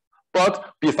estimators.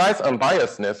 But besides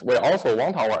unbiasedness, we also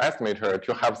want our estimator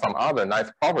to have some other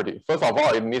nice property. First of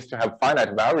all, it needs to have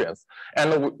finite variance.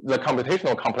 And the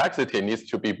computational complexity needs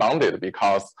to be bounded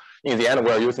because in the end,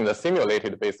 we're using the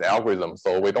simulated based algorithm.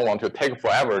 So we don't want to take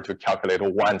forever to calculate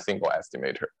one single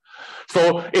estimator.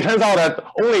 So it turns out that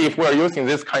only if we're using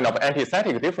this kind of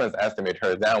antistatic difference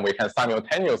estimator, then we can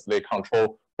simultaneously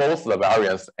control both the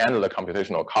variance and the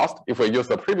computational cost. If we use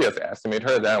the previous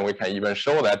estimator, then we can even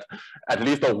show that at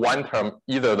least one term,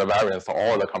 either the variance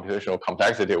or the computational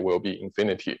complexity will be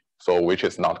infinity, so which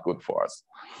is not good for us.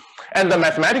 And the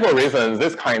mathematical reason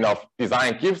this kind of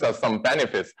design gives us some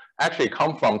benefits actually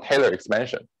come from Taylor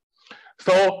expansion.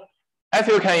 So as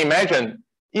you can imagine,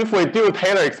 if we do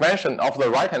Taylor expansion of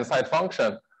the right-hand side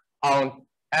function on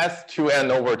S2n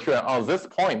over 2n on this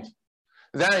point,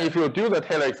 then if you do the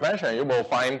Taylor expansion, you will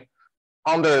find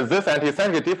under this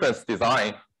antistatic difference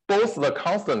design, both the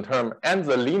constant term and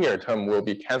the linear term will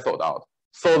be canceled out.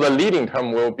 So the leading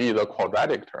term will be the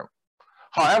quadratic term.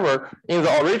 However, in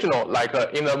the original, like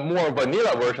in the more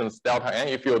vanilla versions delta n,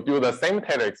 if you do the same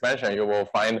Taylor expansion, you will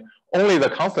find only the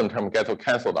constant term gets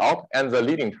canceled out and the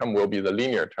leading term will be the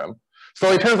linear term.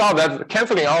 So it turns out that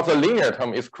canceling out the linear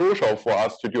term is crucial for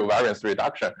us to do variance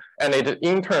reduction, and it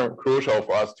in turn crucial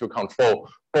for us to control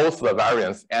both the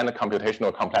variance and the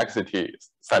computational complexity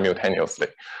simultaneously.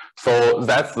 So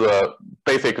that's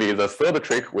basically the third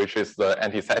trick, which is the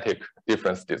antistatic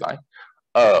difference design.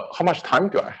 How much time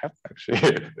do I have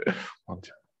actually?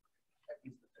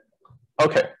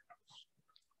 Okay.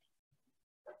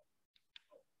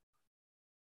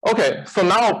 Okay, so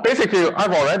now basically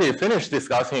I've already finished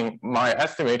discussing my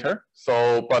estimator.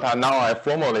 So, but now I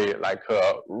formally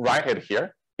write it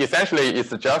here. Essentially,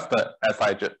 it's just as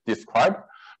I just described.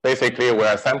 Basically,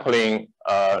 we're sampling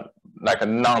like a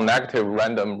non-negative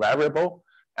random variable,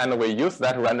 and we use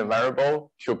that random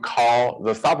variable to call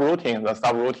the subroutine. The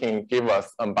subroutine gives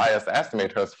us unbiased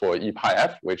estimators for e pi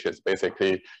f, which is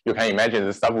basically, you can imagine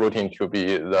the subroutine to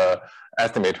be the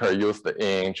estimator used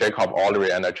in Jacob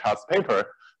Ollery and Charles' paper.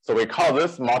 So we call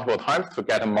this multiple times to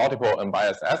get multiple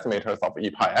unbiased estimators of e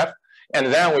pi f. And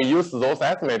then we use those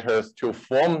estimators to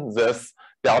form this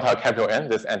delta capital N,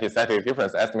 this antistatic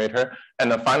difference estimator,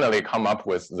 and then finally come up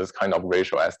with this kind of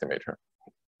ratio estimator.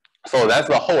 So that's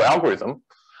the whole algorithm.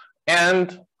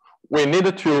 And we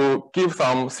need to give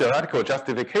some theoretical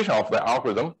justification of the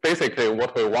algorithm. Basically,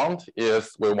 what we want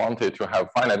is we wanted to have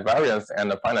finite variance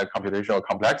and a finite computational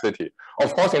complexity.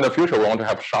 Of course, in the future, we want to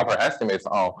have sharper estimates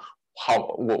on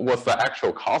what's the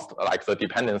actual cost, like the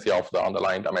dependency of the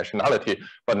underlying dimensionality.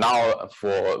 But now for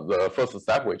the first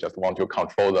step, we just want to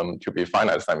control them to be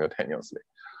finite simultaneously.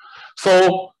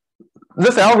 So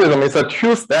this algorithm is a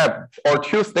two-step or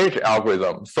two-stage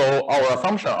algorithm. So our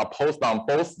assumptions are posed on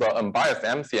both the unbiased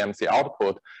MCMC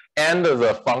output and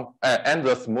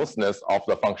the smoothness of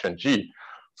the function g.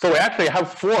 So we actually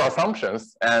have 4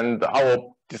 assumptions, and I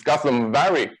will discuss them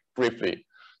very briefly.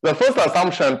 The first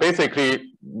assumption basically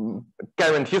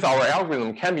guarantees our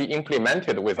algorithm can be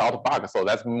implemented without bugs. So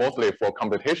that's mostly for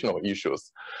computational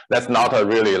issues. That's not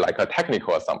really like a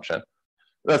technical assumption.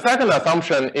 The second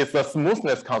assumption is the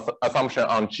smoothness assumption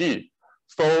on G.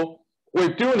 So we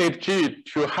do need G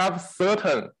to have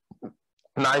certain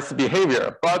nice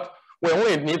behavior, but we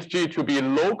only need G to be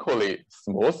locally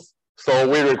smooth. So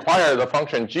we require the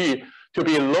function G to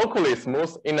be locally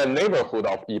smooth in the neighborhood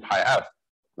of e pi f.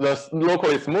 The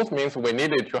locally smooth means we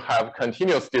needed to have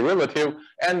continuous derivative,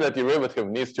 and the derivative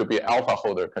needs to be alpha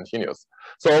holder continuous.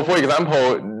 So for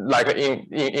example, like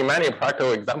in many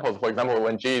practical examples, for example,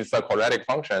 when G is a quadratic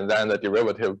function, then the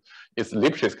derivative is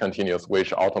Lipschitz continuous,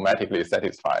 which automatically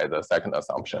satisfies the second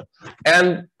assumption.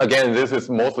 And again, this is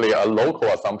mostly a local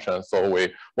assumption. So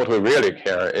what we really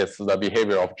care is the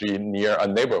behavior of G near a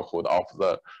neighborhood of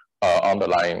the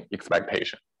underlying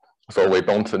expectation. So we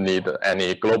don't need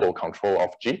any global control of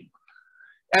G.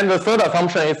 And the third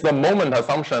assumption is the moment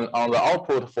assumption on the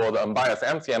output for the unbiased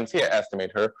MCMC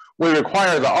estimator. We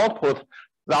require the output.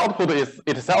 The output is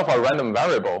itself a random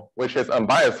variable, which is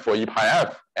unbiased for e pi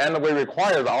f. And we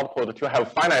require the output to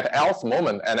have finite L's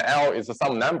moment, and L is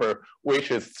some number which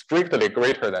is strictly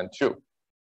greater than 2.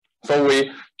 So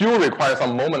we do require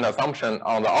some moment assumption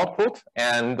on the output,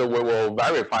 and we will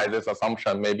verify this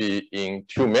assumption maybe in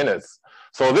 2 minutes.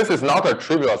 So this is not a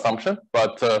trivial assumption,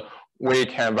 but we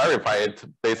can verify it.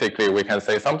 Basically, we can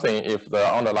say something if the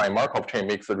underlying Markov chain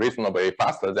makes it reasonably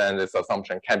faster, then this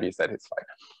assumption can be satisfied.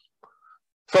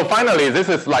 So finally, this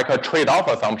is like a trade-off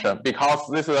assumption because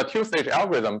this is a two-stage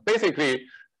algorithm. Basically,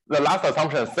 the last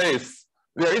assumption says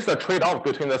there is a trade-off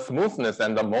between the smoothness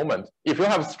and the moment. If you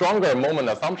have stronger moment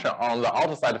assumption on the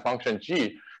outside function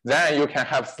G, then you can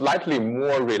have slightly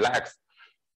more relaxed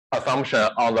assumption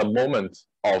on the moment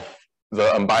of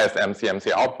the unbiased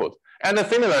MCMC output. And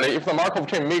similarly, if the Markov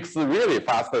chain mixes really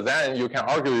fast, then you can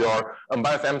argue your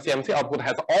unbiased MCMC output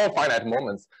has all finite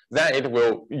moments. Then it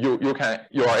will you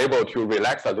are able to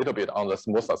relax a little bit on the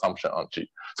smooth assumption on G.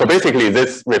 So basically,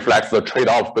 this reflects the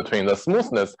trade-off between the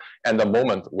smoothness and the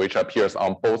moment, which appears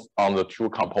on the two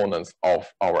components of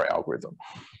our algorithm.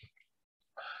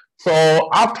 So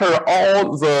after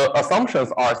all the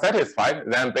assumptions are satisfied,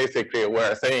 then basically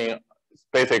we're saying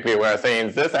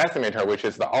this estimator, which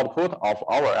is the output of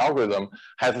our algorithm,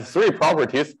 has three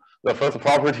properties. The first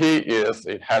property is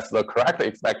it has the correct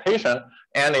expectation,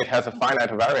 and it has a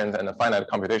finite variance and a finite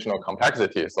computational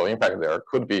complexity. So in fact, there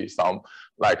could be some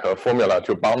like a formula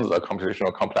to bound the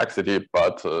computational complexity,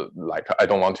 but like I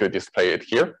don't want to display it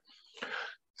here.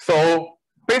 So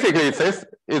basically, it says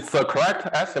it's a correct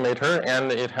estimator,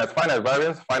 and it has finite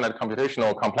variance, finite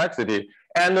computational complexity,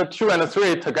 and the 2 and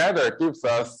 3 together gives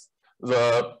us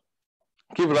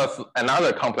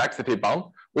another complexity bound,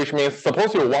 which means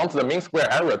suppose you want the mean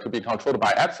square error to be controlled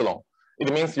by epsilon.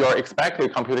 It means your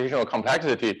expected computational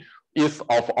complexity is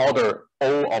of order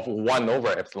O of 1 over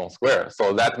epsilon squared.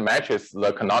 So that matches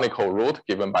the canonical root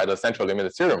given by the central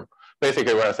limit theorem.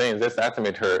 Basically, we're saying this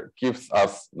estimator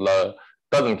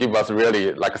doesn't give us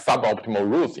really like suboptimal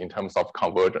roots in terms of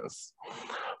convergence.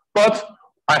 But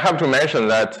I have to mention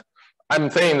that I'm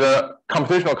saying the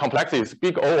computational complexity is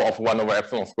big O of 1 over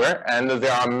epsilon squared, and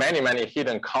there are many, many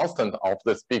hidden constants of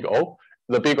this big O.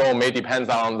 The big O may depend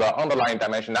on the underlying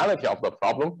dimensionality of the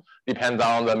problem, depends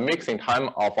on the mixing time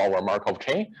of our Markov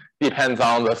chain, depends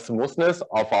on the smoothness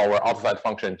of our outside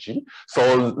function G.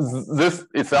 So this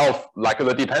itself, like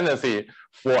the dependency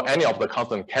for any of the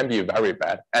constants can be very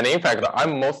bad. And in fact,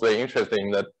 I'm mostly interested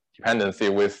in the dependency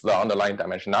with the underlying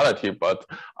dimensionality, but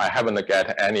I haven't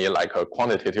get any like a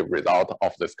quantitative result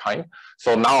of this kind.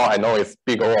 So now I know it's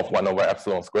big O of 1 over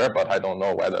epsilon squared, but I don't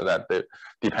know whether that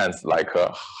depends like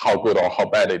how good or how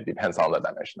bad it depends on the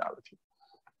dimensionality.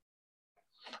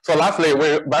 So lastly,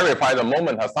 we verify the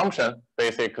moment assumption.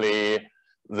 Basically,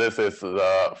 this is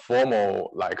the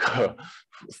formal like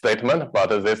statement, but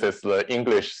this is the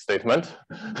English statement.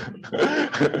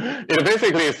 It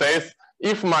basically says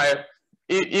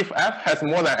if f has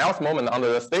more than else moment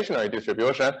under the stationary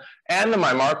distribution, and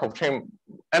my Markov chain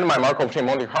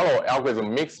Monte Carlo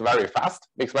algorithm mix very fast.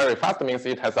 Mix very fast means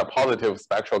it has a positive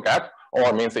spectral gap,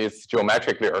 or means it's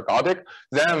geometrically ergodic.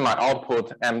 Then my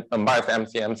output unbiased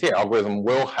MCMC algorithm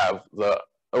will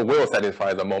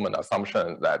satisfy the moment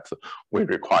assumption that we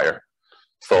require.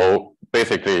 So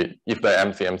basically, if the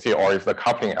MCMC or if the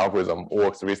coupling algorithm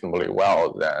works reasonably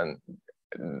well, then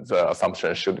the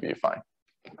assumption should be fine.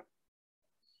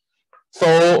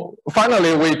 So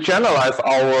finally, we generalize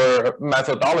our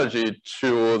methodology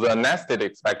to the nested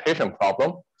expectation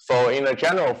problem. So in a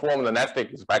general form, the nested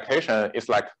expectation is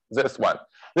like this one.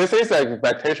 This is an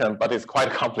expectation, but it's quite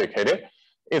complicated.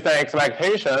 It's an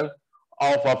expectation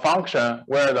of a function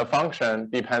where the function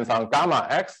depends on gamma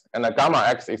x, and the gamma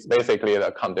x is basically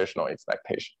the conditional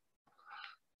expectation.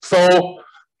 So,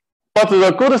 but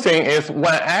the good thing is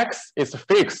when x is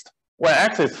fixed,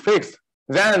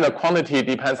 then the quantity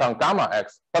depends on gamma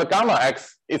x. But gamma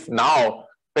x is now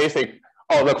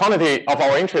the quantity of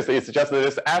our interest is just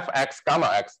this fx gamma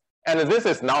x. And this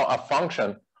is now a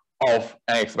function of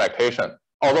an expectation.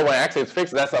 Although when x is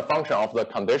fixed, that's a function of the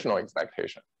conditional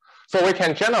expectation. So we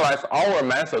can generalize our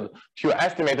method to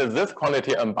estimate this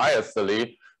quantity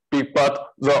unbiasedly, but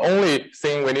the only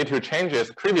thing we need to change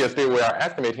is previously we are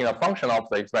estimating a function of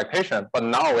the expectation, but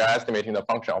now we are estimating the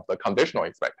function of the conditional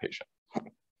expectation.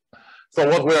 So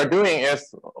what we are doing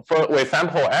is we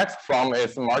sample x from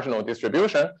its marginal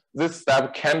distribution. This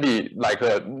step can be like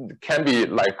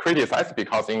criticized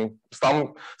because in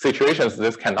some situations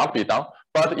this cannot be done.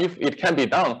 But if it can be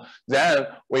done, then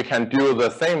we can do the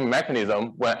same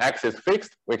mechanism when x is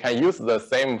fixed. We can use the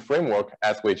same framework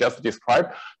as we just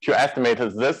described to estimate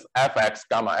this fx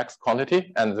gamma x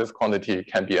quantity, and this quantity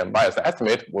can be unbiased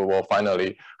estimate. We will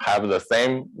finally have the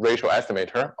same ratio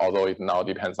estimator, although it now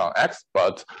depends on x,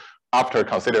 but after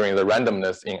considering the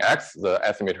randomness in x, the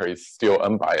estimator is still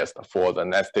unbiased for the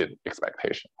nested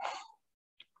expectation.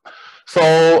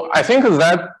 So I think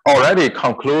that already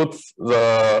concludes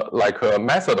the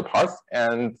method parts,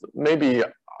 and maybe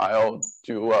I'll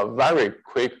do a very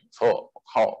quick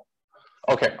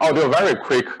I'll do a very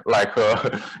quick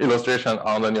illustration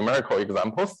on the numerical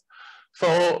examples.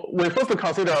 So we first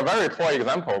consider a very poor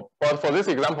example, but for this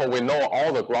example, we know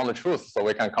all the ground truths, so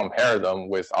we can compare them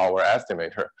with our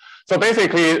estimator. So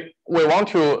basically, we want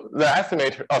to,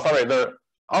 the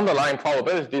underlying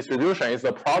probability distribution is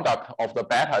the product of the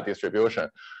beta distribution.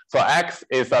 So X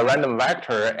is a random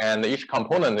vector, and each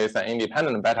component is an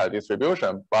independent beta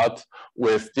distribution, but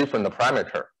with different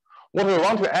parameter. What we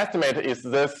want to estimate is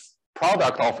this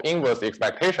product of inverse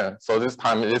expectation. So this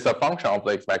time it is a function of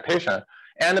the expectation.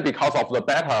 And because of the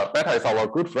beta is our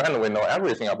good friend, we know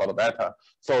everything about the beta.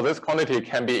 So this quantity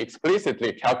can be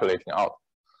explicitly calculating out.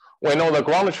 We know the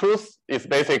ground truth is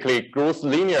basically grows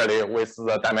linearly with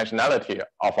the dimensionality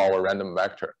of our random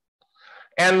vector.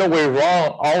 And we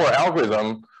run our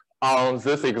algorithm on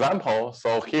this example.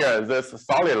 So here, this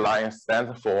solid line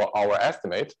stands for our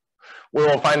estimate. We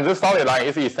will find this solid line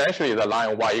is essentially the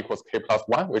line y equals k plus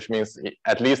 1, which means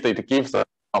at least it gives a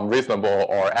reasonable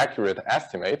or accurate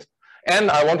estimate.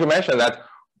 And I want to mention that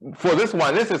for this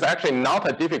one, this is actually not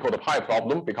a difficult pi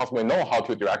problem because we know how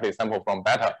to directly sample from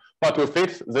beta. But to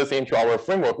fit this into our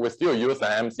framework, we still use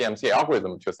an MCMC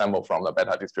algorithm to sample from the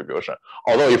beta distribution.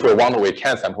 Although if we want, we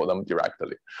can sample them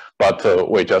directly. But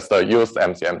we just use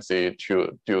MCMC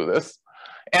to do this.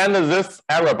 And this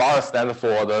error bar stands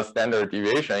for the standard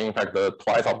deviation, in fact,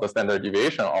 twice of the standard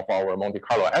deviation of our Monte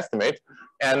Carlo estimate.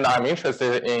 And I'm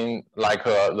interested in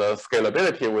the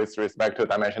scalability with respect to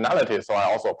dimensionality. So I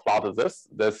also plot this.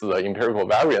 This is the empirical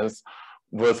variance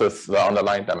versus the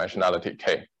underlying dimensionality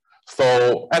K.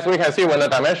 So as we can see, when the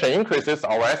dimension increases,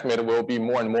 our estimate will be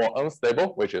more and more unstable,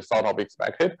 which is sort of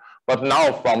expected. But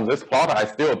now from this plot, I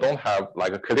still don't have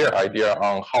a clear idea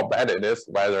on how bad it is,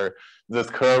 whether this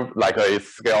curve is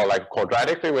scaled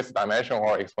quadratically with dimension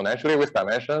or exponentially with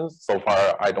dimensions. So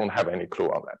far, I don't have any clue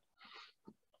on that.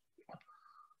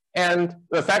 And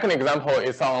the second example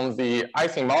is on the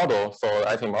icing model. So the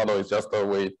icing model is just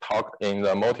we talked in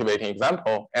the motivating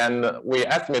example, and we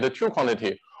estimated two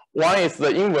quantities. One is the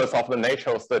inverse of the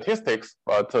natural statistics,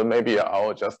 but maybe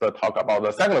I'll just talk about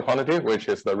the second quantity, which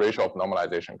is the ratio of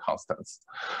normalization constants.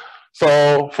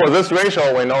 So for this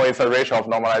ratio, we know it's a ratio of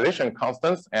normalization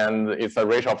constants, and it's a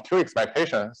ratio of two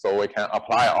expectations, so we can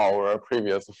apply our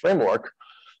previous framework.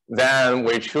 Then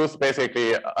we choose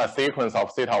basically a sequence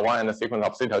of theta 1 and a sequence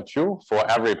of theta 2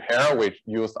 for every pair. We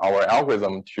use our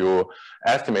algorithm to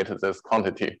estimate this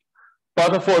quantity.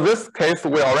 But for this case,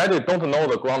 we already don't know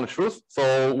the ground truth.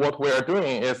 So what we are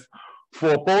doing is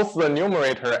for both the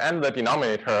numerator and the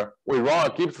denominator, we run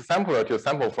a Gibbs sampler to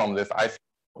sample from this IC.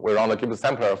 We run the Gibbs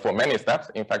sampler for many steps.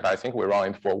 In fact, I think we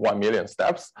run it for 1 million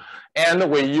steps.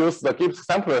 And we use the Gibbs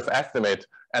sampler's estimate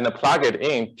and plug it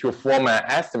in to form an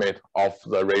estimate of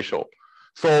the ratio.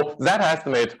 So that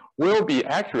estimate will be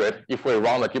accurate if we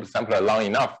run the Gibbs sampler long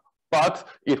enough, but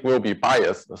it will be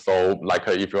biased. So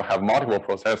if you have multiple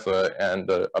processors and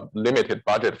a limited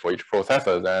budget for each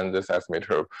processor, then this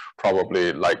estimator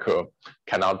probably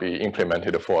cannot be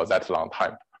implemented for that long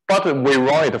time. But we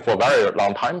run it for a very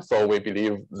long time, so we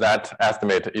believe that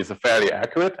estimate is fairly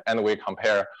accurate, and we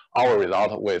compare our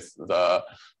result with the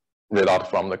result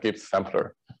from the Gibbs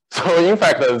sampler. So in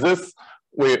fact, this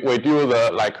we do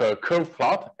the curve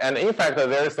plot, and in fact,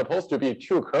 there is supposed to be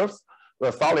two curves.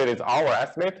 The solid is our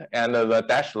estimate, and the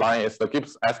dashed line is the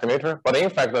Gibbs estimator. But in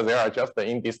fact, they are just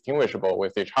indistinguishable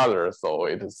with each other. So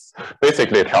it is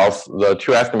basically tells the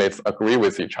two estimates agree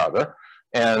with each other.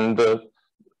 And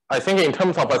I think in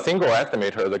terms of a single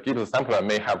estimator, the Gibbs sampler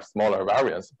may have smaller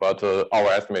variance, but our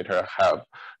estimator have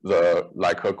the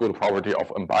a good property of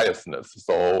unbiasedness.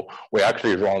 So we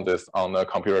actually run this on a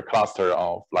computer cluster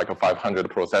of 500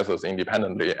 processors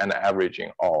independently and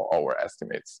averaging all our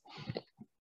estimates.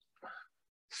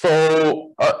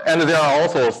 So and there are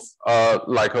also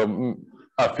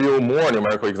a few more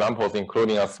numerical examples,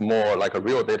 including a small a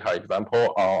real data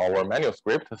example on our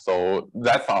manuscript. So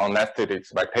that's on nested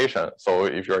expectation. So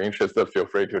if you're interested, feel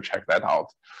free to check that out.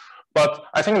 But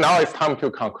I think now it's time to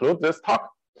conclude this talk.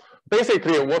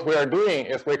 Basically, what we are doing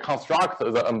is we construct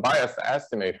the unbiased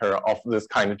estimator of this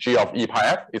kind G of E pi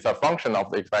f. It's a function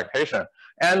of the expectation,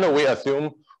 and we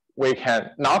assume we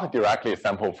can not directly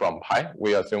sample from pi.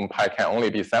 We assume pi can only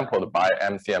be sampled by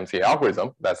MCMC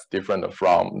algorithm. That's different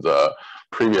from the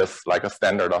previous a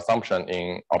standard assumption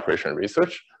in operation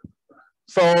research.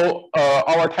 So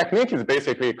our technique is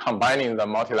basically combining the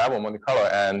multi-level Monte Carlo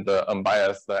and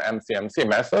unbiased MCMC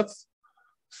methods.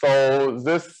 So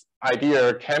this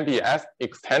idea can be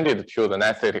extended to the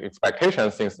nested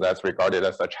expectation, since that's regarded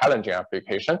as a challenging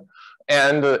application.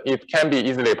 And it can be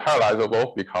easily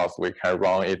parallelizable because we can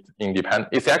run it independent.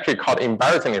 It's actually called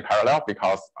embarrassingly parallel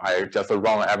because I just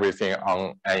run everything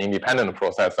on an independent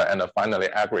processor and finally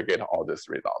aggregate all these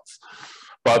results.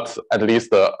 but at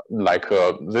least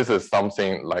this is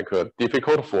something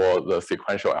difficult for the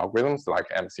sequential algorithms like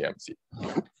MCMC.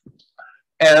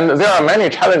 And there are many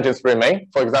challenges remain.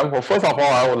 For example, first of all,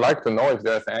 I would like to know if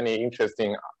there's any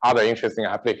other interesting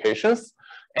applications.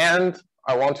 And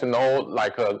I want to know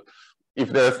if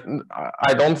there's,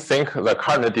 I don't think the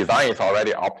current design is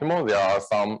already optimal. There are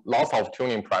lots of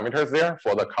tuning parameters there.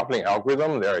 For the coupling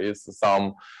algorithm, there is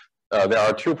there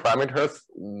are two parameters.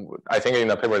 I think in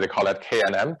the paper they call it K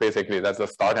and M. Basically, that's the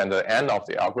start and the end of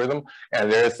the algorithm.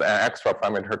 And there's an extra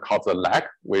parameter called the lag,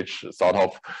 which sort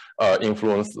of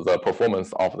influences the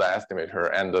performance of the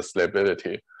estimator and the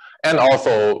stability. And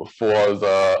also for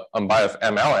the unbiased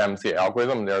MLMC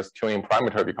algorithm, there's tuning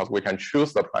parameter because we can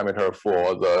choose the parameter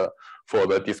for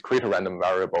the discrete random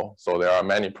variable. So there are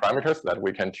many parameters that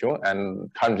we can tune.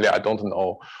 And currently, I don't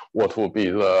know what will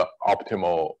be the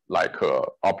optimal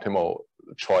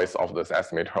choice of this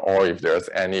estimator, or if there's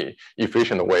any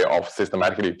efficient way of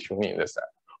systematically tuning this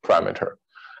parameter.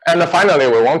 And finally,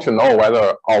 we want to know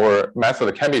whether our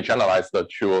method can be generalized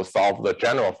to solve the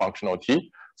general functional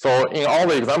T. So in all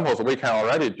the examples, we can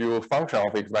already do function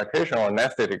of expectation or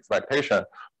nested expectation,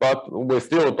 but we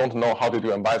still don't know how to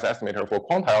do unbiased estimator for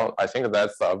quantile. I think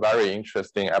that's a very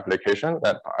interesting application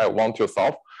that I want to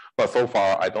solve, but so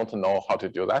far I don't know how to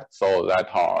do that. So that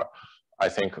are, I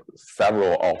think,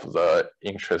 several of the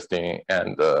interesting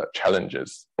and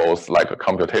challenges, both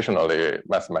computationally,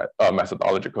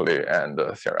 methodologically, and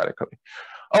theoretically.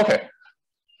 Okay,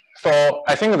 so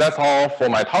I think that's all for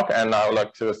my talk, and I would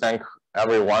like to thank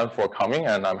everyone for coming,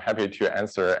 and I'm happy to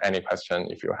answer any question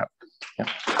if you have. Yeah.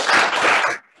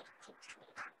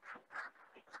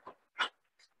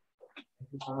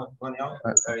 Thank you so much, Guanyang.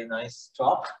 Very nice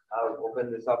talk. I'll open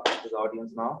this up to the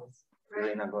audience now.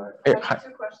 Elena, go ahead. I have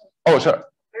 2 questions. Oh, sure.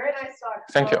 Very nice talk.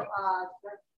 Thank you.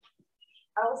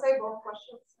 I will say both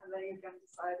questions, and then you can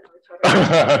decide which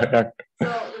order.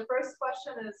 So the first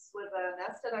question is with a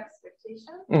nested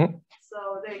expectation.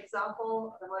 So the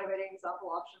motivating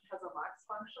example option has a max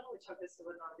function, which obviously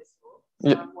would not be smooth.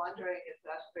 So I'm wondering if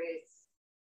that creates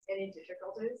any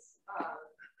difficulties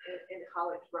in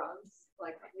how it runs.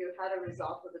 Like you had a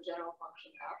result with a general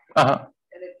function f,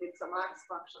 and if it's a max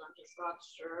function, I'm just not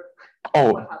sure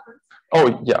what happens.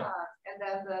 Oh, yeah. And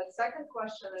then the second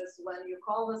question is when you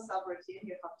call the subroutine,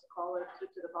 you have to call it 2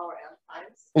 to the power n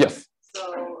times. Yes.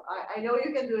 So I know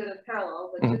you can do it in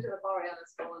parallel, but 2 to the power n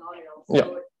is polynomial.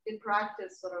 So in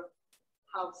practice, sort of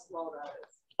how small that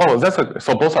is. Oh,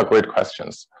 so both are great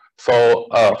questions. So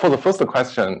for the first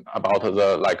question about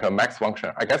the max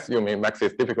function, I guess you mean max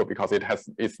is difficult because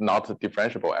it's not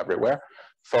differentiable everywhere.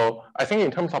 So I think in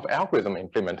terms of algorithm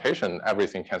implementation,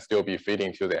 everything can still be fed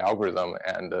into the algorithm,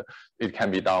 and it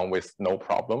can be done with no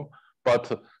problem.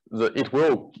 But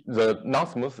the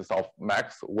non-smoothness of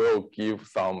max will give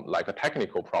some a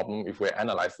technical problem if we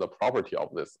analyze the property of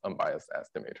this unbiased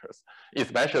estimators,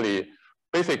 especially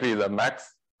basically the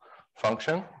max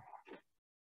function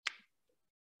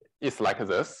is like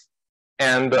this.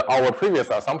 And our previous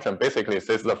assumption basically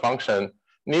says the function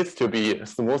needs to be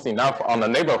smooth enough on the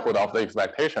neighborhood of the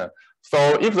expectation. So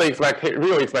if the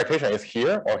real expectation is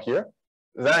here or here,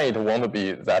 then it won't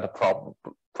be that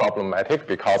problematic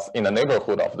because in the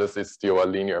neighborhood of this is still a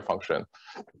linear function.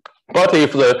 But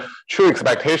if the true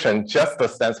expectation just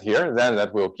stands here, then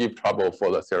that will give trouble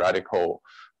for the theoretical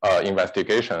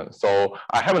investigation. So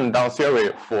I haven't done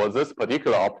theory for this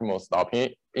particular optimal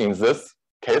stopping in this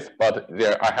case, but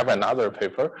I have another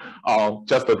paper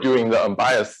just doing the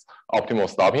unbiased optimal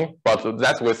stopping, but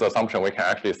that's with the assumption we can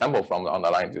actually sample from the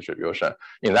underlying distribution.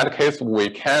 In that case, we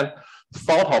can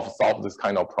sort of solve this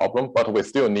kind of problem, but we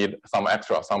still need some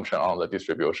extra assumption on the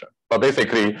distribution. But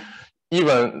basically,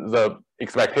 even the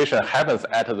expectation happens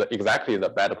at exactly the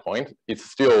bad point, it's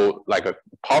still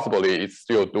possibly it's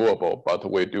still doable,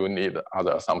 but we do need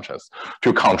other assumptions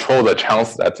to control the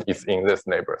chance that it's in this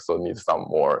neighbor. So need some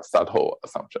more subtle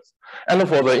assumptions. And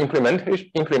for the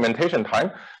implementation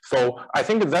time, so I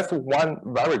think that's one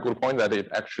very good point that it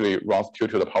actually runs 2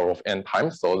 to the power of n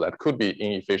times. So that could be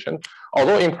inefficient.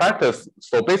 Although in practice,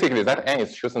 so basically that n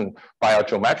is chosen by a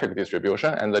geometric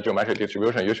distribution, and the geometric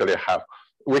distribution usually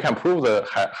we can prove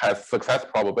has success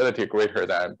probability greater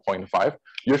than 0.5.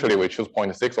 Usually we choose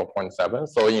 0.6 or 0.7.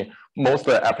 So in most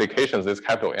applications, this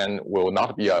capital N will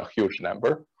not be a huge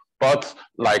number. But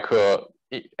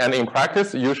and in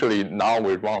practice, usually now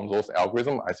we run those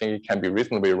algorithms. I think it can be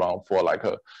reasonably run for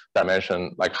a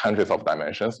dimension, hundreds of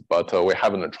dimensions, but we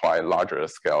haven't tried larger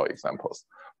scale examples.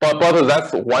 But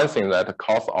that's one thing that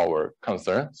caused our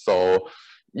concern. So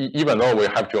even though we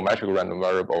have geometric random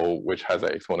variable which has an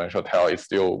exponential tail, it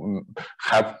still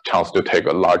have chance to take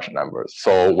a large number.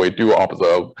 So we do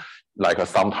observe like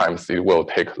sometimes it will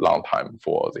take a long time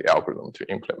for the algorithm to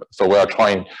implement. So we are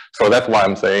trying, so that's why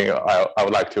I'm saying I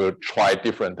would like to try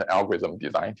different algorithm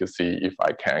design to see if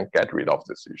I can get rid of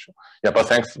this issue. Yeah, but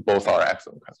thanks, both are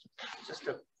excellent questions. Just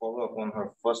to follow up on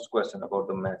her first question about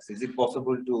the max, is it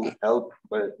possible to help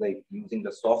by like using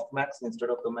the soft max instead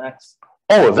of the max?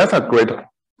 Oh, that's a great,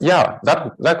 yeah,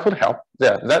 that could help.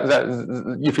 Yeah,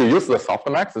 that if you use the soft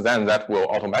max, then that will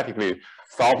automatically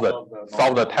solve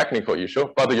the technical issue,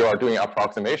 but you are doing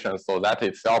approximation, so that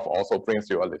itself also brings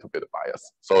you a little bit of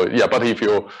bias. So yeah, but if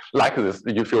you like this,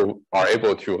 if you are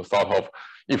able to sort of,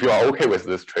 if you are okay with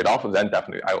this trade-off, then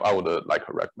definitely I would like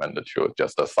recommend to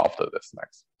just soften this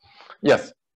max.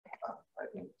 Yes.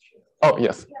 Oh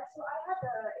yes. Yeah, so I had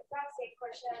the exact same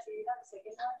question as you have. The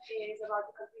second one is about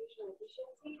the computational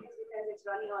efficiency, because it's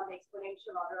running on the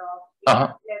exponential order of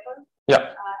level.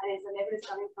 Yeah. And it's the level is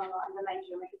coming from an underlying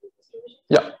geometric distribution.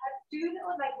 Yeah. Do you know,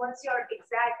 like, what's your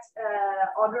exact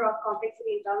order of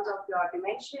complexity in terms of your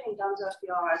dimension, in terms of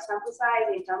your sample size,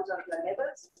 in terms of your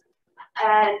levels?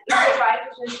 And if you try to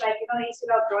just, like, instead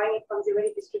of drawing it from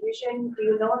geometric distribution, do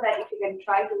you know that if you can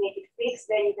try to make it fixed,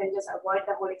 then you can just avoid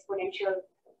the whole exponential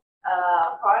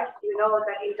part? You know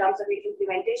that in terms of the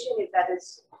implementation, if that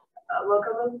is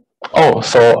workable? Oh,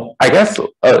 so I guess,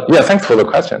 yeah, thanks for the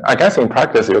question. I guess in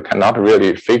practice, you cannot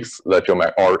really fix the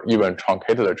geometric or even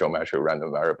truncate the geometric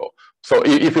random variable. So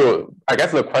if you, I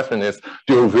guess the question is,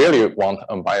 do you really want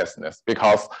unbiasedness?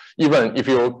 Because even if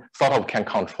you sort of can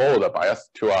control the bias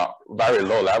to a very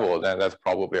low level, then that's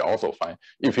probably also fine.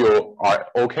 If you are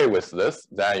okay with this,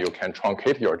 then you can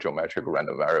truncate your geometric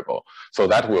random variable. So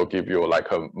that will give you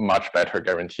like a much better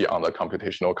guarantee on the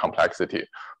computational complexity.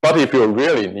 But if you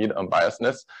really need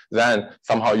unbiasedness, then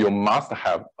somehow you must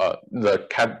have the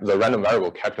random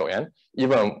variable capital N.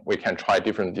 Even we can try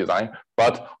different design,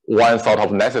 but one sort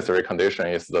of necessary condition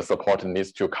is the support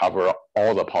needs to cover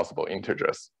all the possible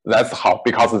integers. That's how,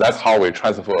 because that's how we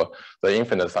transfer the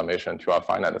infinite summation to a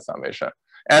finite summation.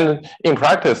 And in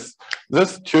practice,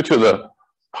 this 2 to the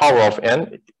power of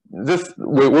n, this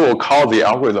we will call the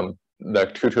algorithm the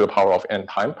 2 to the power of n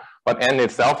time, but n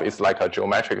itself is like a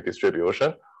geometric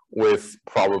distribution with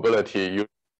probability